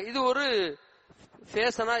செய்யறாங்க. இது ஒரு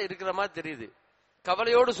ஃபேஷனா இருக்கிற மாதிரி தெரியுது,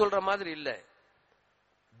 கவலையோடு சொல்ற மாதிரி இல்ல.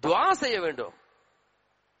 துஆ செய்ய வேண்டும்.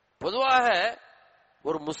 பொதுவாக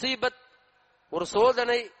ஒரு முசீபத், ஒரு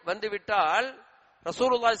சோதனை வந்துவிட்டால்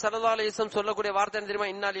ரசூலுல்லாஹி ஸல்லல்லாஹு அலைஹி வஸல்லம் சொல்லக்கூடிய வார்த்தை என்ன தெரியுமா?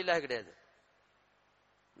 இன்னா லில்லாஹி கிடையாது.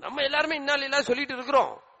 நம்ம எல்லாருமே இன்னா லில்லாஹி சொல்லிட்டு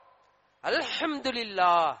இருக்கிறோம்,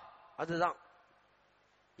 அல்ஹம்துலில்லாஹ் அதுதான்.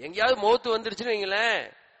 எங்கேயாவது மௌத்து வந்துருச்சுன்னு வைங்களேன்,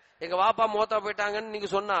 எங்க வாப்பா மௌத்தா போயிட்டாங்கன்னு நீங்க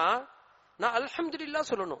சொன்னா நான் அல்ஹம்துலில்லாஹ்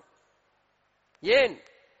சொல்லணும். ஏன்?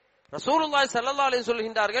 ரசூலுல்லாஹி ஸல்லல்லாஹு அலைஹி வஸல்லம்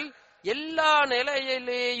சொல்கின்றார்கள், எல்லா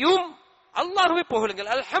நிலையிலேயும் அல்லாஹ்வை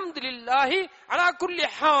புகழுங்கள், அல்ஹம்துலில்லாஹி அலா குல்லி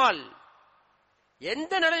ஹால்.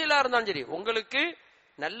 எந்த நிலையில இருந்தாலும் சரி, உங்களுக்கு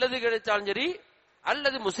நல்லது கிடைச்சாலும் சரி,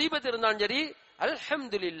 அல்லது முசீபத் இருந்தாலும் சரி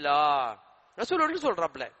அல்ஹம்துலில்லாஹ் ரசூலுல்லாஹ்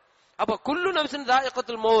சொல்றாப்ல. அப்ப குல்லு நஃப்ஸின்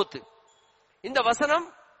தாயிகத்துல் மௌத், இந்த வசனம்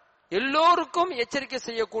எல்லோருக்கும் எச்சரிக்கை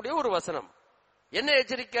செய்யக்கூடிய ஒரு வசனம். என்ன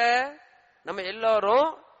எச்சரிக்கை? நம்ம எல்லாரும்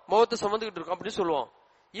மௌத்தை சுமந்துகிட்டு இருக்கோம் அப்படி சொல்லுவோம்.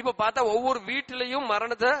 இப்ப பார்த்தா ஒவ்வொரு வீட்டிலையும்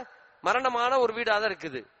மரணமான ஒரு வீடா தான்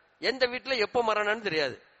இருக்குது. எந்த வீட்டுல எப்ப மரணம்னு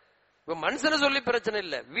தெரியாது. இப்ப மனுஷனை சொல்லி பிரச்சனை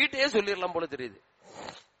இல்ல, வீட்டையே சொல்லிடலாம் போல தெரியுது.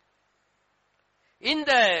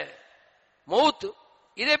 இந்த மௌத்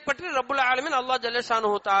இதை பற்றி ரப்புல் ஆலமீன் அல்லாஹ் ஜல்ல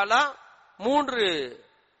ஷானுஹு தஆலா 3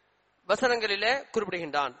 வசனங்களிலே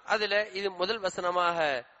குறிப்பிடுகின்றான். அதுல இது முதல் வசனமாக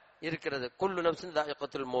இருக்கிறது, குல்லு நஃப்ஸின்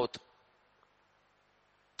தாயிகத்துல் மௌத்.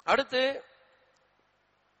 அடுத்து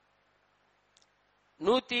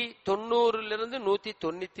 190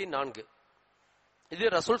 194 இது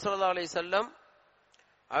ரசூல் ஸல்லல்லாஹு அலைஹி வஸல்லம்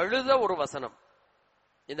அழுத ஒரு வசனம்.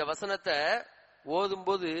 இந்த வசனத்தை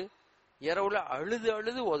ஓதும்போது இரவுல அழுது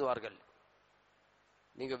அழுது ஓதுவார்கள்.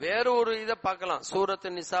 நீங்க வேற ஒரு இதை பார்க்கலாம், சூரத்து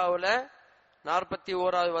நிசாவுல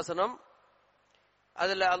 41வது வசனம்.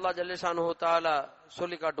 அதுல அல்லாஹ் ஜல்ல ஷானுஹு தஆலா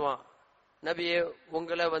சொல்லி காட்டுவான், நபியே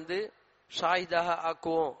உங்களை ஷாஹிதாக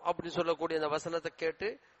ஆக்குவோம் அப்படின்னு சொல்லக்கூடிய அந்த வசனத்தை கேட்டு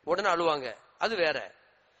உடனே அழுவாங்க. அது வேற.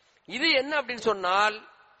 இது என்ன அப்படின்னு சொன்னால்,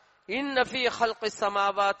 இன்ன ஃபீ ஹல்கிஸ்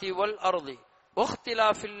ஸமாவாதி வல் அர்தி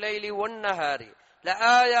வக்திலாஃபில் லைலி வன் நஹாரி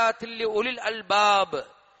லஆயாத்தின் லிஉலில் அல்பாப்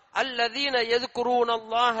அல்லதீன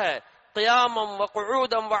யذ்குரூனல்லாஹ கியாமன்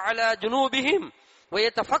வகுஊதன் வஅலா ஜுனூபிஹிம்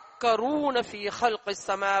வயதஃபக்கரூன ஃபீ ஹல்கிஸ்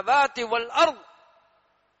ஸமாவாதி வல் அர்தி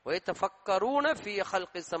வயதஃபக்கரூன ஃபீ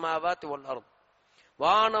ஹல்கிஸ் ஸமாவாதி வல் அர்தி.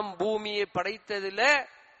 வானம் பூமியை படைத்ததில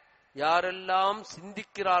யாரெல்லாம்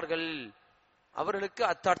சிந்திக்கிறார்கள் அவர்களுக்கு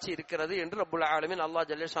அத்தாட்சி இருக்கிறது என்று ரப்புல் ஆலமீன் அல்லாஹ்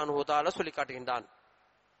ஜல்ல ஷானுஹு தஆலா சொல்லி காட்டுகின்றான்.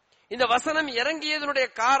 இந்த வசனம் இறங்கியதனுடைய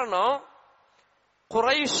காரணம்,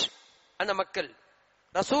 குரைஷ் அந்த மக்கள்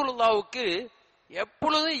ரசூலுல்லாஹ்வுக்கு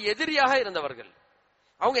எப்பொழுதும் எதிரியாக இருந்தவர்கள்.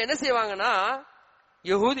 அவங்க என்ன செய்வாங்கன்னா,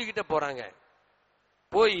 யஹூதி கிட்ட போறாங்க.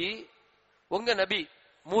 போய் உங்க நபி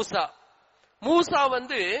மூசா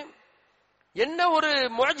என்ன ஒரு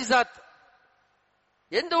முஅஜிசாத்,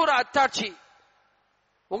 எந்த ஒரு அத்தாட்சி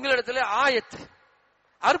உங்களிடத்துல ஆயத்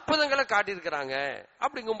அற்புதங்களை காட்டியிருக்கிறாங்க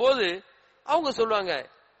அப்படிங்கும்போது அவங்க சொல்லுவாங்க,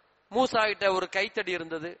 மூசா கிட்ட ஒரு கைத்தடி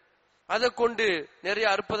இருந்தது, அதை கொண்டு நிறைய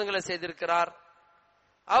அற்புதங்களை செய்திருக்கிறார்.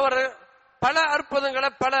 அவர் பல அற்புதங்களை,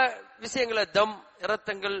 பல விஷயங்களை, தம்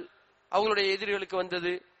இரத்தங்கள் அவங்களுடைய எதிரிகளுக்கு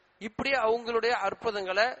வந்தது. இப்படி அவங்களுடைய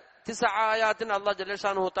அற்புதங்களை திஸ்ஆயாத்தின் அல்லாஹ் ஜல்ல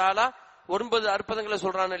ஷானுஹு தஆலா 9 அற்புதங்களை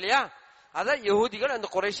சொல்றான் இல்லையா, அத யஹூதிகள் அந்த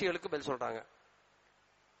குறைஷிகளுக்கு பதில் சொல்றாங்க.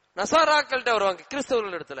 நசாராக்கள்கிட்ட வருவாங்க,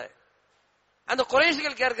 கிறிஸ்தவர்கள் இடத்துல. அந்த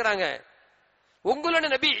குறைஷிகள் கேட்கிறாங்க, உங்களுடைய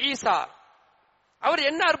நபி ஈசா அவர்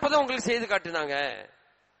என்ன அற்புதம் உங்களுக்கு செய்து காட்டினாங்க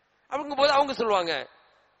அப்படிங்கும்போது அவங்க சொல்லுவாங்க,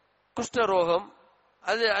 குஷ்டரோகம்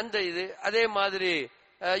அது அந்த இது, அதே மாதிரி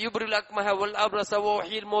யுப்ரில் அக்மஹ வல் அப்ரஸ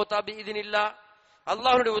வஹீல் மௌதா பிஇذنில்லாஹ்,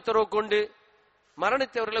 அல்லாஹ்வுடைய உத்தரவு கொண்டு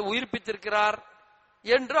மரணித்தவர்களை உயிர்ப்பித்திருக்கிறார்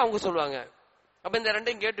என்று அவங்க சொல்லுவாங்க. அப்ப இந்த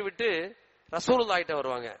ரெண்டையும் கேட்டு விட்டு ரசூலுல்லாஹ் கிட்ட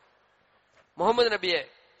வருவாங்க, முகமது நபியே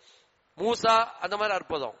மூசா அந்த மாதிரி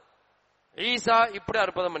அற்புதம், ஈசா இப்படி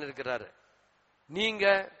அற்புதம் பண்ணிருக்கிறாரு, நீங்க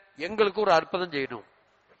எங்களுக்கு ஒரு அற்புதம் செய்யணும்.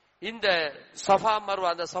 இந்த சஃபா மர்வா,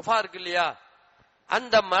 அந்த சஃபா இருக்கு இல்லையா,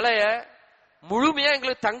 அந்த மலைய முழுமையா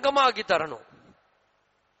எங்களுக்கு தங்கமா ஆக்கி தரணும்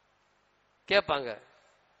கேட்பாங்க.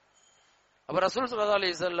 அப்ப ரசூல் ஸல்லல்லாஹு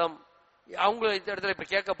அலைஹி வஸல்லம் அவங்க இந்த இடத்துல இப்ப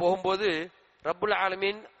கேட்க போகும்போது ரப்புல்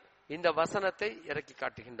ஆலமீன் இந்த வசனத்தை இறக்கி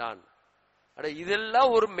காட்டுகின்றான். அட இதெல்லாம்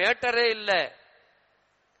ஒரு மேட்டரே இல்ல.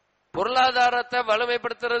 பொருளாதாரத்தை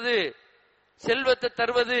வளமைப்படுத்துறது, செல்வத்தை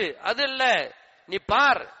தருவது அது இல்ல. நீ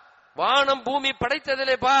பார், வானம் பூமி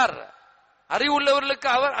படைத்ததிலே பார், அறிவுள்ளவர்களுக்கு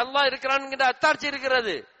அவர் அல்லாஹ் இருக்கிறான் என்கிற அத்தாட்சி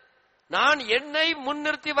இருக்கிறது. நான் என்னை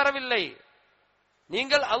முன்னிறுத்தி வரவில்லை,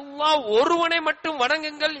 நீங்கள் அல்லாஹ் ஒருவனை மட்டும்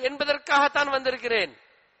வணங்குங்கள் என்பதற்காகத்தான் வந்திருக்கிறேன்.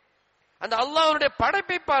 அந்த அல்லாஹ்வுடைய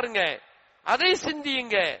படைப்பை பாருங்க, அதை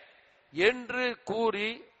சிந்தியுங்க என்று கூறி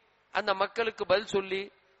அந்த மக்களுக்கு பதில் சொல்லி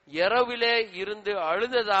இரவிலே இருந்து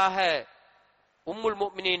அழுததாக உம்முல்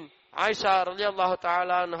முஃமினீன் ஆயிஷா ரலியல்லாஹு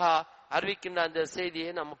தஆலா அன்ஹா அறிவிக்கின்ற அந்த செய்தியை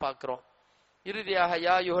நம்ம பார்க்கிறோம். இறுதியாக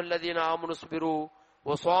யா அய்யுஹல்லதீன ஆமனுஸ்பிரு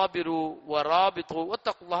வஸாபிரு வராபிது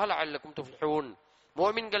வத்தகுல்லாஹ லஅல்லக்கும் துஃப்லிஹூன்,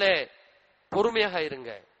 முஃமின்களே பொறுமையாக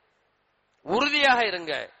இருங்க, உறுதியாக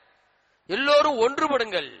இருங்க, எல்லோரும்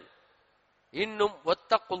ஒன்றுபடுங்கள், இன்னும்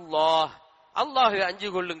வத்தகுல்லாஹ் அல்லாஹ்வை அஞ்சி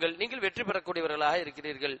கொள்ளுங்கள், நீங்கள் வெற்றி பெறக்கூடியவர்களாக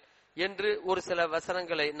இருக்கிறீர்கள் என்று ஒரு சில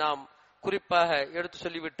வசனங்களை நாம் குறிப்பாக எடுத்து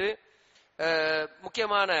சொல்லிவிட்டு,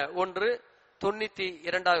 முக்கியமான ஒன்று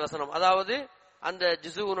 92வது வசனம், அதாவது அந்த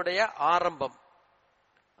ஜுஸுனுடைய ஆரம்பம்.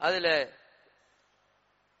 அதுல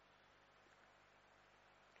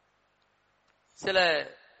சில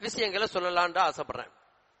விஷயங்களை சொல்லலாம்னு ஆசைப்படுறேன்.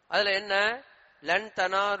 அதுல என்ன, லன்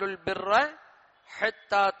தனாலுல் பிர்ர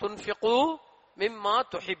ஹத்தா துன்ஃபிகு மிம்மா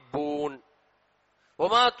துஹிப்பூன்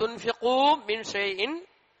வமா துன்ஃபிகு மின் ஷைஇன்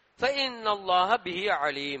ஃபஇன்னல்லாஹ பிஹி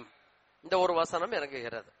அலீம். இந்த ஒரு வசனம்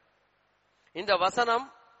இறங்குகிறது. இந்த வசனம்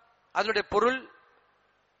அதனுடைய பொருள்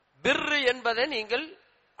பிர் என்பதை நீங்கள்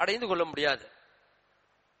அடைந்து கொள்ள முடியாது.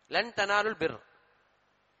 லன் தனாலுல் பிர்,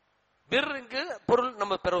 பிர்க்கு பொருள்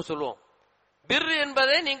நம்ம பிறகு சொல்லுவோம். பிர்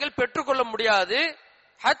என்பதை நீங்கள் பெற்றுக்கொள்ள முடியாது.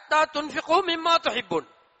 ஹத்தா துன்ஃபிகு மிம்மா துஹிப்பூன்,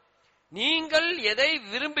 நீங்கள் எதை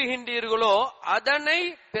விரும்புகின்றீர்களோ அதனை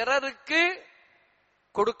பிறருக்கு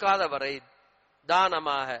கொடுக்காத வரை,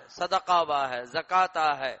 தானமாக, சதகாவாக,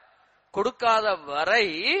 ஜகாத்தாக கொடுக்காத வரை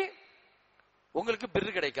உங்களுக்கு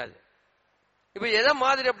பிர் கிடைக்காது. இப்ப எதை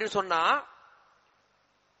மாதிரி அப்படின்னு சொன்னா,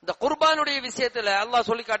 இந்த குர்பானுடைய விஷயத்துல அல்லாஹ்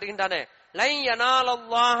சொல்லி காட்டுகின்றானே, லை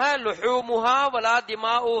யனாலல்லாஹ லுஹூமுஹா வலா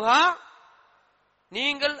திமாஉஹா,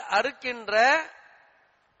 நீங்கள் அறுக்கின்ற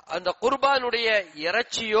அந்த குர்பானுடைய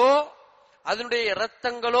இறைச்சியோ அதனுடைய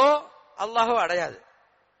இரத்தங்களோ அல்லாஹ்வை அடையாது.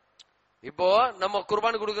 இப்போ நம்ம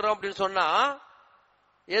குர்பான் கொடுக்கிறோம் அப்படின்னு சொன்னா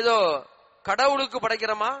ஏதோ கடவுளுக்கு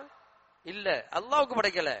படைக்கிறோமா? இல்ல, அல்லாஹ்வுக்கு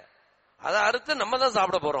படைக்கல. அதை அறுத்து நம்ம தான்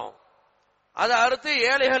சாப்பிட போறோம். அதை அறுத்து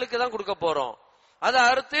ஏழைகளுக்கு தான் கொடுக்க போறோம். அதை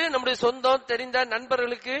அறுத்து நம்முடைய சொந்தம் தெரிந்த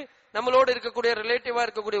நண்பர்களுக்கு, நம்மளோட இருக்கக்கூடிய ரிலேட்டிவா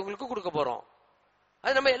இருக்கக்கூடியவங்களுக்கு கொடுக்க போறோம்.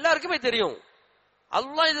 அது நம்ம எல்லாருக்குமே தெரியும்.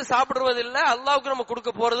 அல்லாஹ் இது சாப்பிடுவதில்லை, அல்லாஹ்வுக்கு நம்ம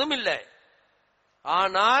கொடுக்க போறதும் இல்லை.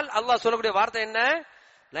 ஆனால் அல்லாஹ் சொல்லக்கூடிய வார்த்தை என்ன?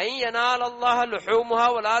 லை யனாலல்லாஹ லுஹூமுஹா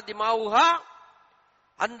வலா திமாஉஹா,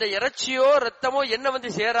 அந்த இறைச்சியோ ரத்தமோ என்ன வந்து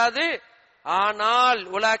சேராது. ஆனால்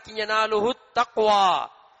வலாக்கின் யனாலுஹு தக்வா,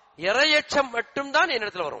 இறையச்சம் மட்டும்தான்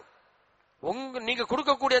என்னிடத்துல வரும். நீங்க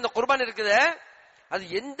கொடுக்கக்கூடிய அந்த குர்பான் இருக்குது, அது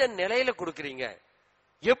எந்த நிலையில கொடுக்கறீங்க,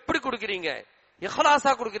 எப்படி கொடுக்கறீங்க?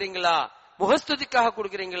 இஹ்லாஸா கொடுக்கறீங்களா, முகஸ்துதிக்காக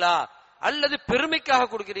கொடுக்கறீங்களா, அல்லது பெருமைக்காக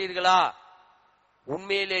கொடுக்கிறீர்களா?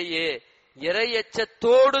 உண்மையிலேயே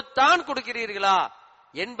இறையச்சத்தோடு தான் கொடுக்கிறீர்களா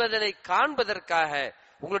என்பதனை காண்பதற்காக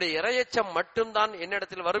உங்களுடைய இறையச்சம் மட்டும்தான்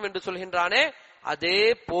என்னிடத்தில் வரும் என்று சொல்கின்றானே. அதே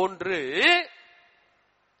போன்று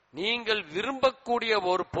நீங்கள் விரும்பக்கூடிய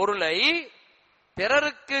ஒரு பொருளை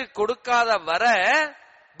பிறருக்கு கொடுக்காத வர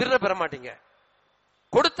பிர்ர பெற மாட்டீங்க.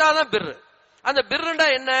 கொடுத்தாதான் பிர். அந்த பிர்ண்டா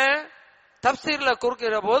என்ன? தப்சீர்ல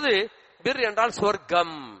கொடுக்கிற போது பிர் என்றால்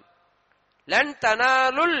சொர்க்கம். லன்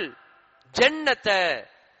தனாலுல் ஜன்னத,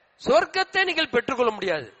 சொர்க்கத்தை நீங்கள் பெற்றுக்கொள்ள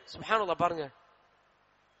முடியாது. சுப்ஹானல்லாஹ், பாருங்க,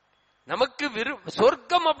 நமக்கு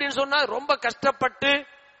சொர்க்கம் அப்படின்னு சொன்னா ரொம்ப கஷ்டப்பட்டு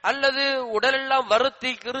அல்லது உடலெல்லாம்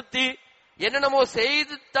வருத்தி கிருத்தி என்னென்னமோ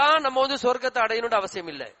செய்துதான் நம்ம வந்து சொர்க்கத்தை அடையணும்னு அவசியம்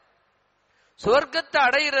இல்லை. சொர்க்கத்தை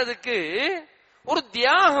அடைகிறதுக்கு ஒரு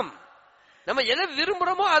தியாகம். நம்ம எதை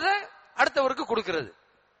விரும்புறோமோ அதை அடுத்தவருக்கு கொடுக்கிறது.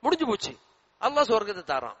 முடிஞ்சு போச்சு, அல்லாஹ் சொர்க்கத்தை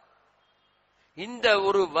தாரான். இந்த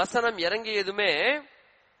ஒரு வசனம் இறங்கியதுமே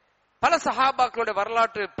பல சஹாபாக்களுடைய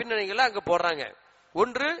வரலாற்று பின்னணிகளை அங்க போடுறாங்க.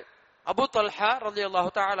 ஒன்று அபு தல்ஹா ரலியல்லாஹு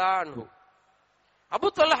தஆலா அன்ஹு. அபு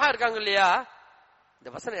தல்ஹா இருக்காங்க இல்லையா, இந்த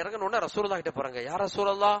வசனம் இறங்கணும்னா ரசூலுல்லாஹ் கிட்ட போறாங்க. யா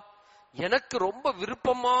ரசூலல்லாஹ், எனக்கு ரொம்ப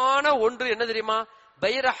விருப்பமான ஒன்று என்ன தெரியுமா?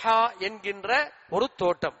 பைரஹா என்கின்ற ஒரு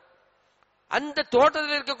தோட்டம். அந்த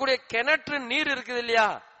தோட்டத்தில் இருக்கக்கூடிய கிணற்று நீர் இருக்குது இல்லையா,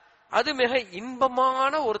 அது மிக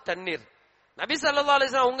இன்பமான ஒரு தண்ணீர். நபி ஸல்லல்லாஹு அலைஹி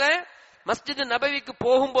வஸல்லம் அவங்க மஸ்ஜித் நபவிக்கு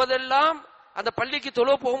போகும்போதெல்லாம், அந்த பள்ளிக்கு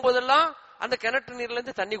தொழுவ போகும்போதெல்லாம் அந்த கிணற்று நீர்ல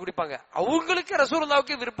இருந்து தண்ணி குடிப்பாங்க. அவங்களுக்கு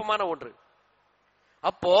ரசூலுல்லாஹ்வுக்கு விருப்பமான ஒன்று.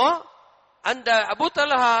 அப்போ அந்த அபூ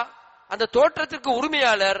தல்ஹா அந்த தோட்டத்திற்கு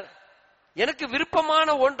உரிமையாளர், எனக்கு விருப்பமான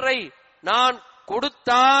ஒன்றை நான்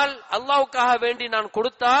கொடுத்தால், அல்லாஹ்வுக்காக வேண்டி நான்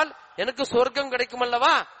கொடுத்தால் எனக்கு சொர்க்கம் கிடைக்கும்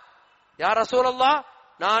அல்லவா? யா ரசூலல்லாஹ்,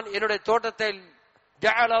 நான் என்னுடைய தோட்டத்தை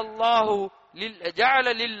ஜஅல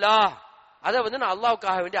லில்லாஹ், அதை வந்து நான்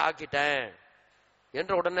அல்லாஹ்வுக்காக வேண்டி ஆக்கிட்டேன்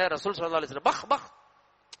என்ற உடனே ரசூல் ஸல்லல்லாஹு அலைஹி வஸல்லம், பஹ் பஹ்,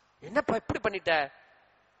 என்னப்பா இப்படி பண்ணிட்ட,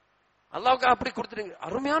 அல்லாஹ்வுக்காக அப்படி கொடுத்துறீங்க,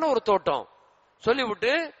 அருமையான ஒரு தோட்டம்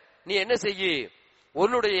சொல்லிவிட்டு நீ என்ன செய்ய,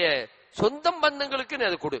 உன்னுடைய சொந்த பந்தங்களுக்கு நீ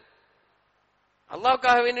அது கொடு.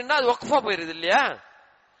 அல்லாஹ்வுக்காக வேண்டினா அது வக்ஃபா போயிருது இல்லையா?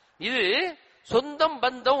 இது சொந்தம்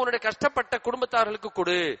பந்தம், உன்னுடைய கஷ்டப்பட்ட குடும்பத்தார்களுக்கு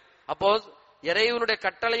கொடு. அப்போ இறைவனுடைய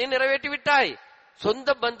கட்டளையும் நிறைவேற்றி விட்டாய், சொந்த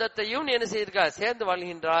பந்தத்தையும் நீ என்ன செய்திருக்கா, சேர்ந்து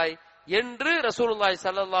வாழ்கின்றாய் என்று ரசூலுல்லாஹி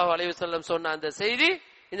ஸல்லல்லாஹு அலைஹி வஸல்லம் சொன்ன அந்த செய்தி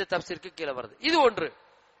இந்த தப்சீருக்கு கீழே வருது. இது ஒன்று.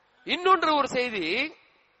 இன்னொன்று ஒரு செய்தி,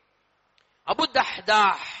 அபு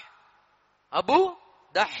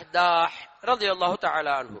தஹ்தாஹ் ரலியல்லாஹு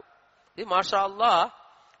தஆலா அன்ஹு. இது மாஷா அல்லாஹ்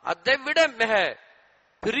அதை விட மிக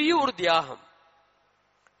பெரிய ஒரு தியாகம்.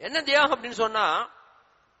 என்ன தியாகம் அப்படின்னு சொன்னா,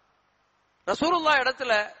 ரசூலுல்லாஹ்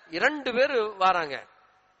இடத்துல 2 பேர் வராங்க.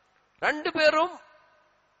 2 பேரும்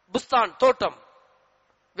புஸ்தான், தோட்டம்,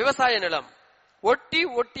 விவசாய நிலம்,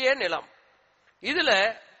 ஒட்டிய நிலம். இதுல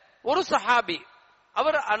ஒரு சஹாபி,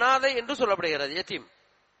 அவர் அனாதை என்று சொல்லப்படுகிறது, யதீம்.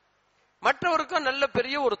 மற்றவருக்கும் நல்ல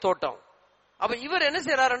பெரிய ஒரு தோட்டம். அப்ப இவர் என்ன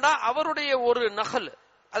செய்யறாருன்னா, அவருடைய ஒரு நகல்,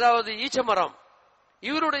 அதாவது ஈச்சமரம்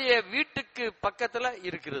இவருடைய வீட்டுக்கு பக்கத்துல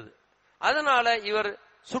இருக்கிறது. அதனால இவர்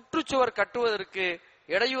சுற்றுச்சுவர் கட்டுவதற்கு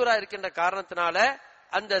இடையூறா இருக்கின்ற காரணத்தினால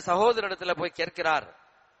அந்த சகோதரிடத்துல போய் கேட்கிறார்,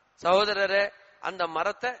 சகோதரரே அந்த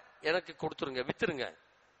மரத்தை எனக்கு கொடுத்துருங்க, வித்துருங்க,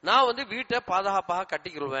 நான் வீட்டை பாதுகாப்பாக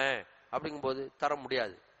கட்டிக்கிடுவேன். அப்படிங்கும் போது தர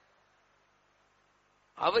முடியாது.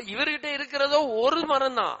 இவர்கிட்ட இருக்கிறதோ ஒரு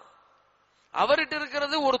மரம் தான், அவர்கிட்ட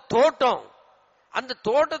இருக்கிறது ஒரு தோட்டம். அந்த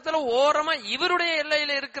தோட்டத்துல ஓரமா இவருடைய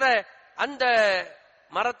எல்லையில இருக்கிற அந்த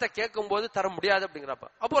மரத்தை கேட்கும் போது தர முடியாது அப்படிங்கிறப்ப,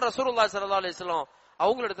 அப்போ ரசூலுல்லாஹி ஸல்லல்லாஹு அலைஹி வஸல்லம்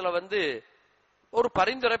அவங்களிடத்துல ஒரு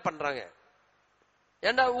பரிந்துரை பண்றாங்க.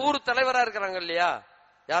 ஏன்னா ஊர் தலைவரா இருக்கிறாங்க இல்லையா,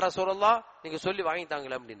 யார ரசூலுல்லாஹ் நீங்க சொல்லி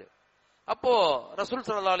வாங்கிட்டாங்களே அப்படின்னு. அப்போ ரசூல்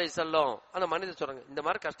ஸல்லல்லாஹு அலைஹி வஸல்லம் அந்த மனிதர் சொல்றாங்க, இந்த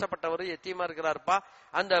மாதிரி கஷ்டப்பட்டவர் எத்தியமா இருக்கிறாருப்பா,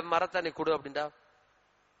 அந்த மரத்தை நீ கொடு அப்படின்டா.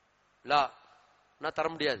 லா, நான் தர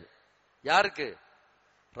முடியாது. யாருக்கு?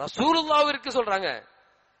 ரசூலுல்லாஹ்விற்கு சொல்றாங்க.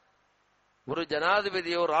 ஒரு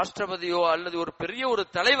ஜனாதிபதியோ ராஷ்டிரபதியோ அல்லது ஒரு பெரிய ஒரு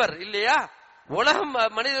தலைவர் இல்லையா, உலக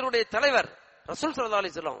மனிதருடைய தலைவர் ரசூல் ஸல்லல்லாஹு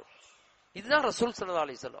அலைஹி வஸல்லம். இதுதான் ரசூல் ஸல்லல்லாஹு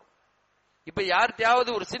அலைஹி வஸல்லம். இப்ப யார்கிட்டயாவது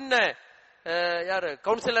ஒரு சின்ன யாரு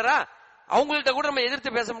கவுன்சிலரா, அவங்கள்ட்ட கூட நம்ம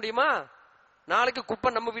எதிர்த்து பேச முடியுமா? நாளைக்கு குப்பை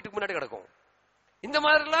நம்ம வீட்டுக்கு முன்னாடி கிடக்கும், இந்த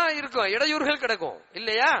மாதிரி எல்லாம் இருக்கும், இடையூறுகள் கிடக்கும்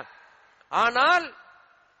இல்லையா? ஆனால்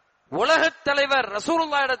உலக தலைவர்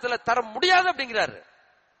ரசூலுல்லாஹ் இடத்துல தர முடியாது அப்படிங்கிறாரு.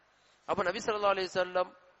 அப்ப நபி ஸல்லல்லாஹு அலைஹி வஸல்லம்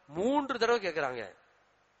 3 தடவை கேட்கிறாங்க,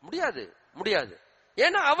 முடியாது முடியாது.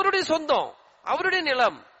 ஏன்னா அவருடைய சொந்தம், அவருடைய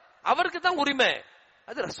நிலம், அவருக்கு தான் உரிமை.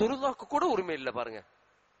 அது ரசூலுல்லாஹ்க்கு கூட உரிமை இல்லை பாருங்க.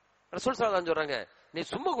 ரசூல் ஸல்லல்லாஹு அலைஹி வஸல்லம் சொல்றாங்க, நீ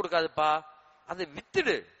சும்மா கொடுக்காதுப்பா, அதை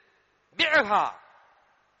வித்துடு,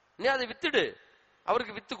 நீ அதை வித்துடு,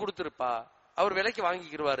 அவருக்கு வித்து கொடுத்துருப்பா, அவர் விலைக்கு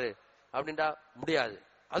வாங்கிக்கிடுவாரு அப்படின்டா. முடியாது,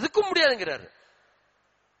 அதுக்கும் முடியாதுங்கிறாரு.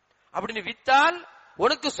 அப்படின்னு வித்தால்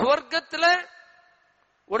உனக்கு சுவர்க்கத்துல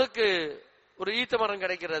உனக்கு ஒரு ஈத்த மரம்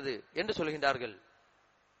கிடைக்கிறது என்று சொல்கின்றார்கள்.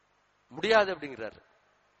 முடியாது அப்படிங்கிறார்.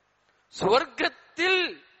 சுவர்க்கத்தில்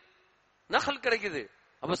நகல் கிடைக்குது,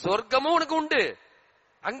 அப்ப சுவர்க்கமும் உனக்கு உண்டு,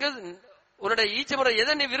 அங்க உன்னுடைய ஈச்ச மரம்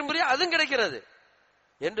எதை நீ விரும்புறியோ அதுவும் கிடைக்கிறது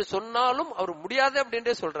என்று சொன்னாலும் அவர் முடியாது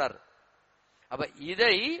அப்படின்றே சொல்றார். அப்ப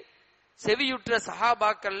இதை செவியுற்ற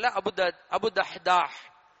சஹாபாக்கள்ல அபு தஹ்தாஹ்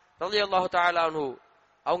ரலியல்லாஹு தஆலா அன்ஹு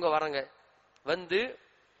அவங்க வராங்க,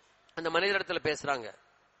 அந்த மனிதரிடத்துல பேசுறாங்க,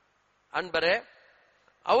 அன்பரே,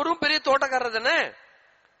 அவரும் பெரிய தோட்டக்காரர் தானே,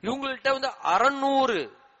 இவங்கள்ட்ட 600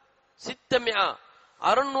 சித்தமியா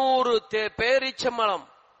 600 பேரீச்ச மரம்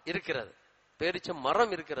இருக்கிறது, பேரீச்ச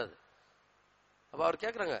மரம் இருக்கிறது. அப்ப அவர்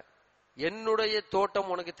கேக்குறாங்க, என்னுடைய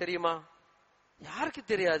தோட்டம் உனக்கு தெரியுமா? யாருக்கு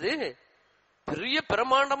தெரியாது, பெரிய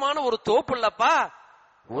பிரமாண்டமான ஒரு தோப்பு இல்லப்பா,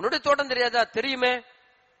 உன்னுடைய தோட்டம் தெரியாதா? தெரியுமே.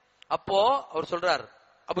 அப்போ அவர் சொல்றார்,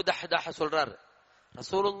 அபு தஹ்தாஹ் சொல்றார்,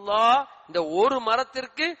 ரசூலுல்லாஹ் இந்த ஒரு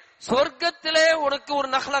மரத்திற்கு சொர்க்கத்திலே உனக்கு ஒரு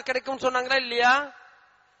நஹ்லா கிடைக்கும் சொன்னாங்களா இல்லையா?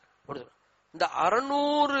 இந்த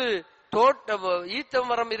 600 ஈத்த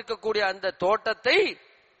மரம் இருக்கக்கூடிய அந்த தோட்டத்தை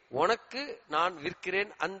உனக்கு நான்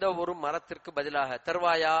விற்கிறேன், அந்த ஒரு மரத்திற்கு பதிலாக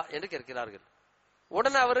தருவாயா என்று கேட்கிறார்கள்.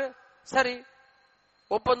 உடனே அவரு சரி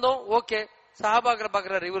ஒப்பந்தம் ஓகே. சஹாபாக்களை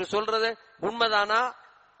பாக்குறாரு, இவர் சொல்றது உண்மைதானா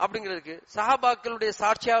அப்படிங்கிறதுக்கு சஹாபாக்களுடைய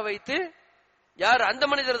சாட்சியா வைத்து, யார் அந்த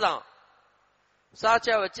மனிதர் தான்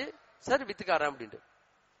சாட்சியா வச்சு சரி வித்துக்காரன் அப்படின்ட்டு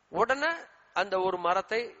உடனே அந்த ஒரு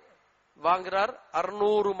மரத்தை வாங்குறார்,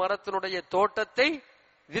 600 மரத்தினுடைய தோட்டத்தை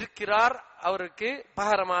விற்கிறார். அவருக்கு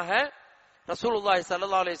பகரமாக ரசூலுல்லாஹி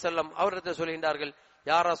ஸல்லல்லாஹு அலைஹி வஸல்லம் அவரிடத்தில் சொல்கின்றார்கள்,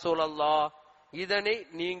 யா ரசூலல்லாஹ், இதனை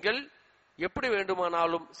நீங்கள் எப்படி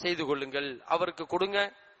வேண்டுமானாலும் செய்து கொள்ளுங்கள், அவருக்கு கொடுங்க,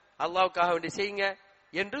 அல்லாஹ்வுக்காக வேண்டி செய்யுங்க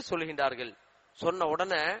என்று சொல்கின்றார்கள். சொன்ன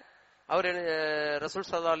உடனே அவர் ரசூல்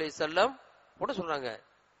ஸல்லல்லாஹு அலைஹி வஸல்லம் உடனே சொல்றாங்க,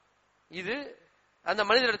 இது அந்த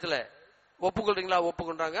மனிதரிடத்துல ஒப்புக்கொள்றீங்களா?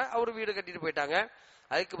 ஒப்புக்கொண்டாங்க. அவர் வீடு கட்டிட்டு போயிட்டாங்க.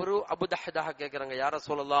 அதுக்கு பிறகு அபு தஹ்தாஹ் கேட்கிறாங்க, யா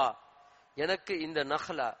ரசூலல்லாஹ், எனக்கு இந்த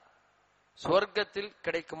நஹ்லா சொர்க்கத்தில்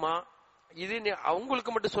கிடைக்குமா? இது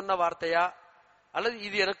அவங்களுக்கு மட்டும் சொன்ன வார்த்தையா அல்லது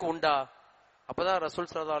இது எனக்கு உண்டா? அப்பதான் ரசூல்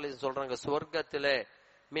ஸல்லல்லாஹு அலைஹி வஸல்லம் சொல்றாங்க, சொர்க்கத்திலே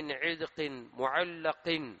மின் இத்கின்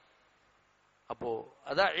முஅல்லகின், அப்போ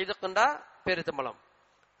அதான் இத்கண்டா பேரித்தம்பலம்,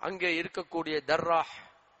 அங்கே இருக்கக்கூடிய தர்ராஹ்,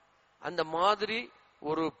 அந்த மாதிரி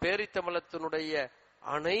ஒரு பேரித்தம்பலத்தினுடைய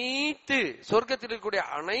அனைத்து சொர்க்கத்தில் இருக்கக்கூடிய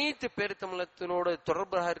அனைத்து பேரித்தம்பலத்தினோட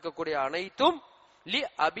தொடர்பாக இருக்கக்கூடிய அனைத்தும் லி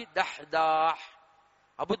அபி தஹ்தாஹ்,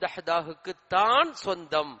 அபு தஹ்தாஹுக்கு தான்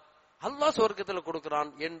சொந்தம், அல்லாஹ் சொர்க்கத்தில் கொடுக்கிறான்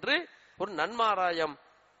என்று ஒரு நன்மாராயம்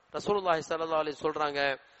ரசூலுல்லாஹி ஸல்லல்லாஹு அலைஹி சொல்றாங்க.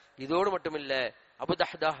 இதோடு மட்டும் இல்ல, அபு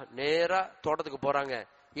தஹ்தாஹ் நேரா தோட்டத்துக்கு போறாங்க.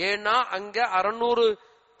 ஏன்னா அங்க 600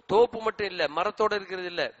 தோப்பு மட்டும் இல்ல, மரத்தோட இருக்கிறது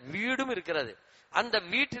இல்ல, வீடும் இருக்கிறது. அந்த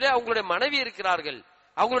வீட்டில அவங்களுடைய மனைவி இருக்கிறார்கள்,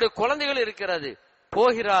 அவங்களுடைய குழந்தைகள் இருக்கிறது.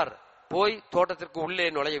 போகிறார், போய் தோட்டத்திற்கு உள்ளே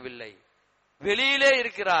நுழையவில்லை, வெளியிலே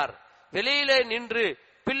இருக்கிறார். வெளியிலே நின்று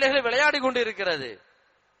பிள்ளைகள் விளையாடி கொண்டு இருக்கிறது.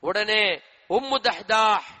 உடனே உம்மு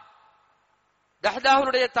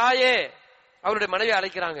தஹ்தாஹுடைய தாயே அவருடைய மனைவி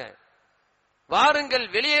அழைக்கிறாங்க, வாருங்கள்,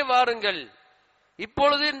 வெளியே வாருங்கள்,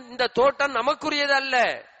 இப்பொழுது இந்த தோட்டம் நமக்குரியது அல்ல,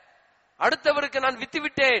 அடுத்தவருக்கு நான் வித்து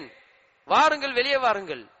விட்டேன், வாருங்கள், வெளியே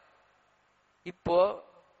வாருங்கள். இப்போ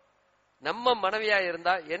நம்ம மனைவியா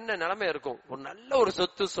இருந்தா என்ன நிலைமை இருக்கும்? ஒரு நல்ல ஒரு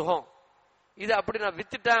சொத்து சுகம், இது அப்படி நான்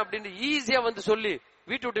வித்துட்டேன் அப்படின்னு ஈஸியா வந்து சொல்லி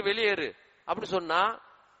வீட்டு விட்டு வெளியேறு அப்படின்னு சொன்னா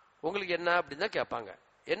உங்களுக்கு என்ன அப்படின்னு தான் கேட்பாங்க,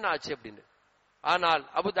 என்ன ஆச்சு அப்படின்னு. ஆனால்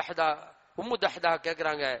உம்மு தஹ்தா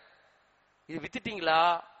கேக்குறாங்க, இது வித்துட்டீங்களா?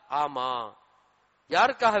 ஆமா.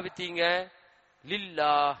 யாருக்காக வித்தீங்க?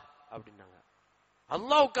 லில்லாஹ் அப்படின்னாங்க,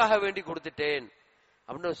 அல்லாஹ்வுக்காக வேண்டி கொடுத்துட்டேன்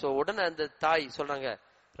அப்படின்னு. உடனே அந்த தாய் சொல்றாங்க,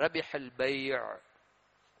 ரபிஹல் பைஅ,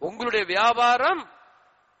 உங்களுடைய வியாபாரம்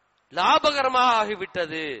லாபகரமாக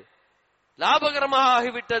ஆகிவிட்டது, லாபகரமாக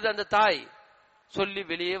ஆகிவிட்டது. அந்த தாய் சொல்லி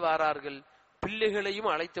வெளியே வாரார்கள். பிள்ளைகளையும்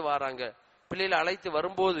அழைத்து வராங்க. பிள்ளைகளை அழைத்து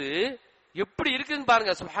வரும்போது எப்படி இருக்குன்னு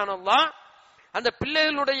பாருங்க, சுப்ஹானல்லாஹ். அந்த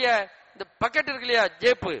பிள்ளைகளுடைய இந்த பக்கெட் இருக்கு இல்லையா,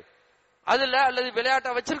 ஜேப்பு, அதுல அல்லது விளையாட்டா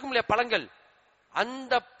வச்சிருக்கும் இல்லையா பழங்கள்,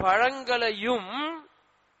 அந்த பழங்களையும்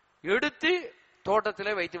எடுத்து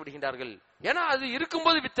தோட்டத்திலே வைத்து விடுகின்றார்கள். ஏன்னா அது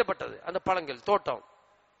இருக்கும்போது வித்தப்பட்டது அந்த பழங்கள், தோட்டம்,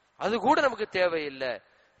 அது கூட நமக்கு தேவையில்லை.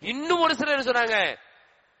 இன்னும் ஒரு சிலர் சொன்னாங்க,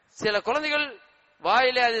 சில குழந்தைகள்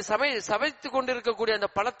வாயிலே அது சமைத்து கொண்டிருக்கக்கூடிய அந்த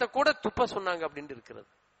பழத்தை கூட துப்ப சொன்னாங்க அப்படின்னு இருக்கிறது.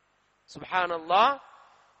 சுப்ஹானல்லாஹ்.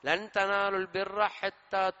 லன் தனாலுல் பிர்ர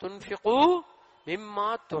ஹத்தா துன்ஃபிகு மிம்மா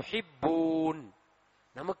துஹிப்பூன்.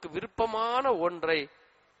 நமக்கு விருப்பமான ஒன்றை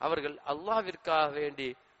அவர்கள் அல்லாஹ்விற்காக வேண்டி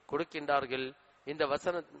கொடுக்கின்றார்கள். இந்த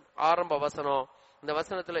வசன ஆரம்ப வசனம், இந்த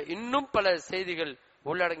வசனத்துல இன்னும் பல செய்திகள்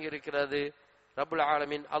உள்ளடங்கி இருக்கிறது. ரப்புல்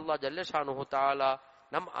ஆலமீன் அல்லாஹ் ஜல்ல ஷானுஹு தஆலா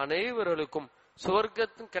நம் அனைவர்களுக்கும்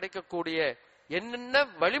சுவர்க்கத்தில் கிடைக்கக்கூடிய என்னென்ன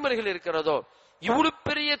வழிமுறைகள் இருக்கிறதோ, இவ்வளவு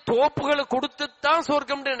பெரிய தோப்புகளை கொடுத்துத்தான்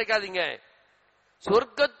சொர்க்கம்னு நினைக்காதீங்க.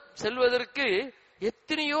 சொர்க்கம் செல்வதற்கு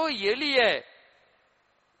எத்தனையோ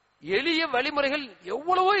எளிய வழிமுறைகள்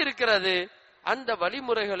எவ்வளவோ இருக்கிறது. அந்த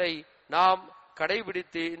வழிமுறைகளை நாம்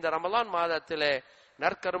கடைபிடித்து இந்த ரமலான் மாதத்திலே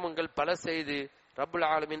நற்கர்மங்கள் பல செய்து ரப்புல்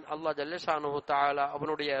ஆலமீன் அல்லாஹ் ஜல்ல ஷானுஹு தஆலா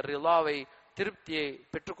அவனுடைய ரிலாவை, திருப்தியை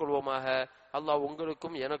பெற்றுக்கொள்வோமாக. அல்லாஹ்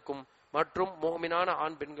உங்களுக்கும் எனக்கும் மற்றும் முஃமினான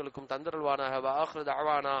ஆண் பெண்களுக்கும் தந்தருள்வானாக. வ ஆகிரு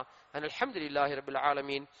தஅவானா அல்ஹம்துலில்லாஹி ரப்பில்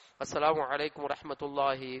ஆலமீன். அஸ்ஸலாமு அலைக்கும்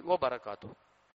வரஹ்மத்துல்லாஹி வ பரகாத்துஹு.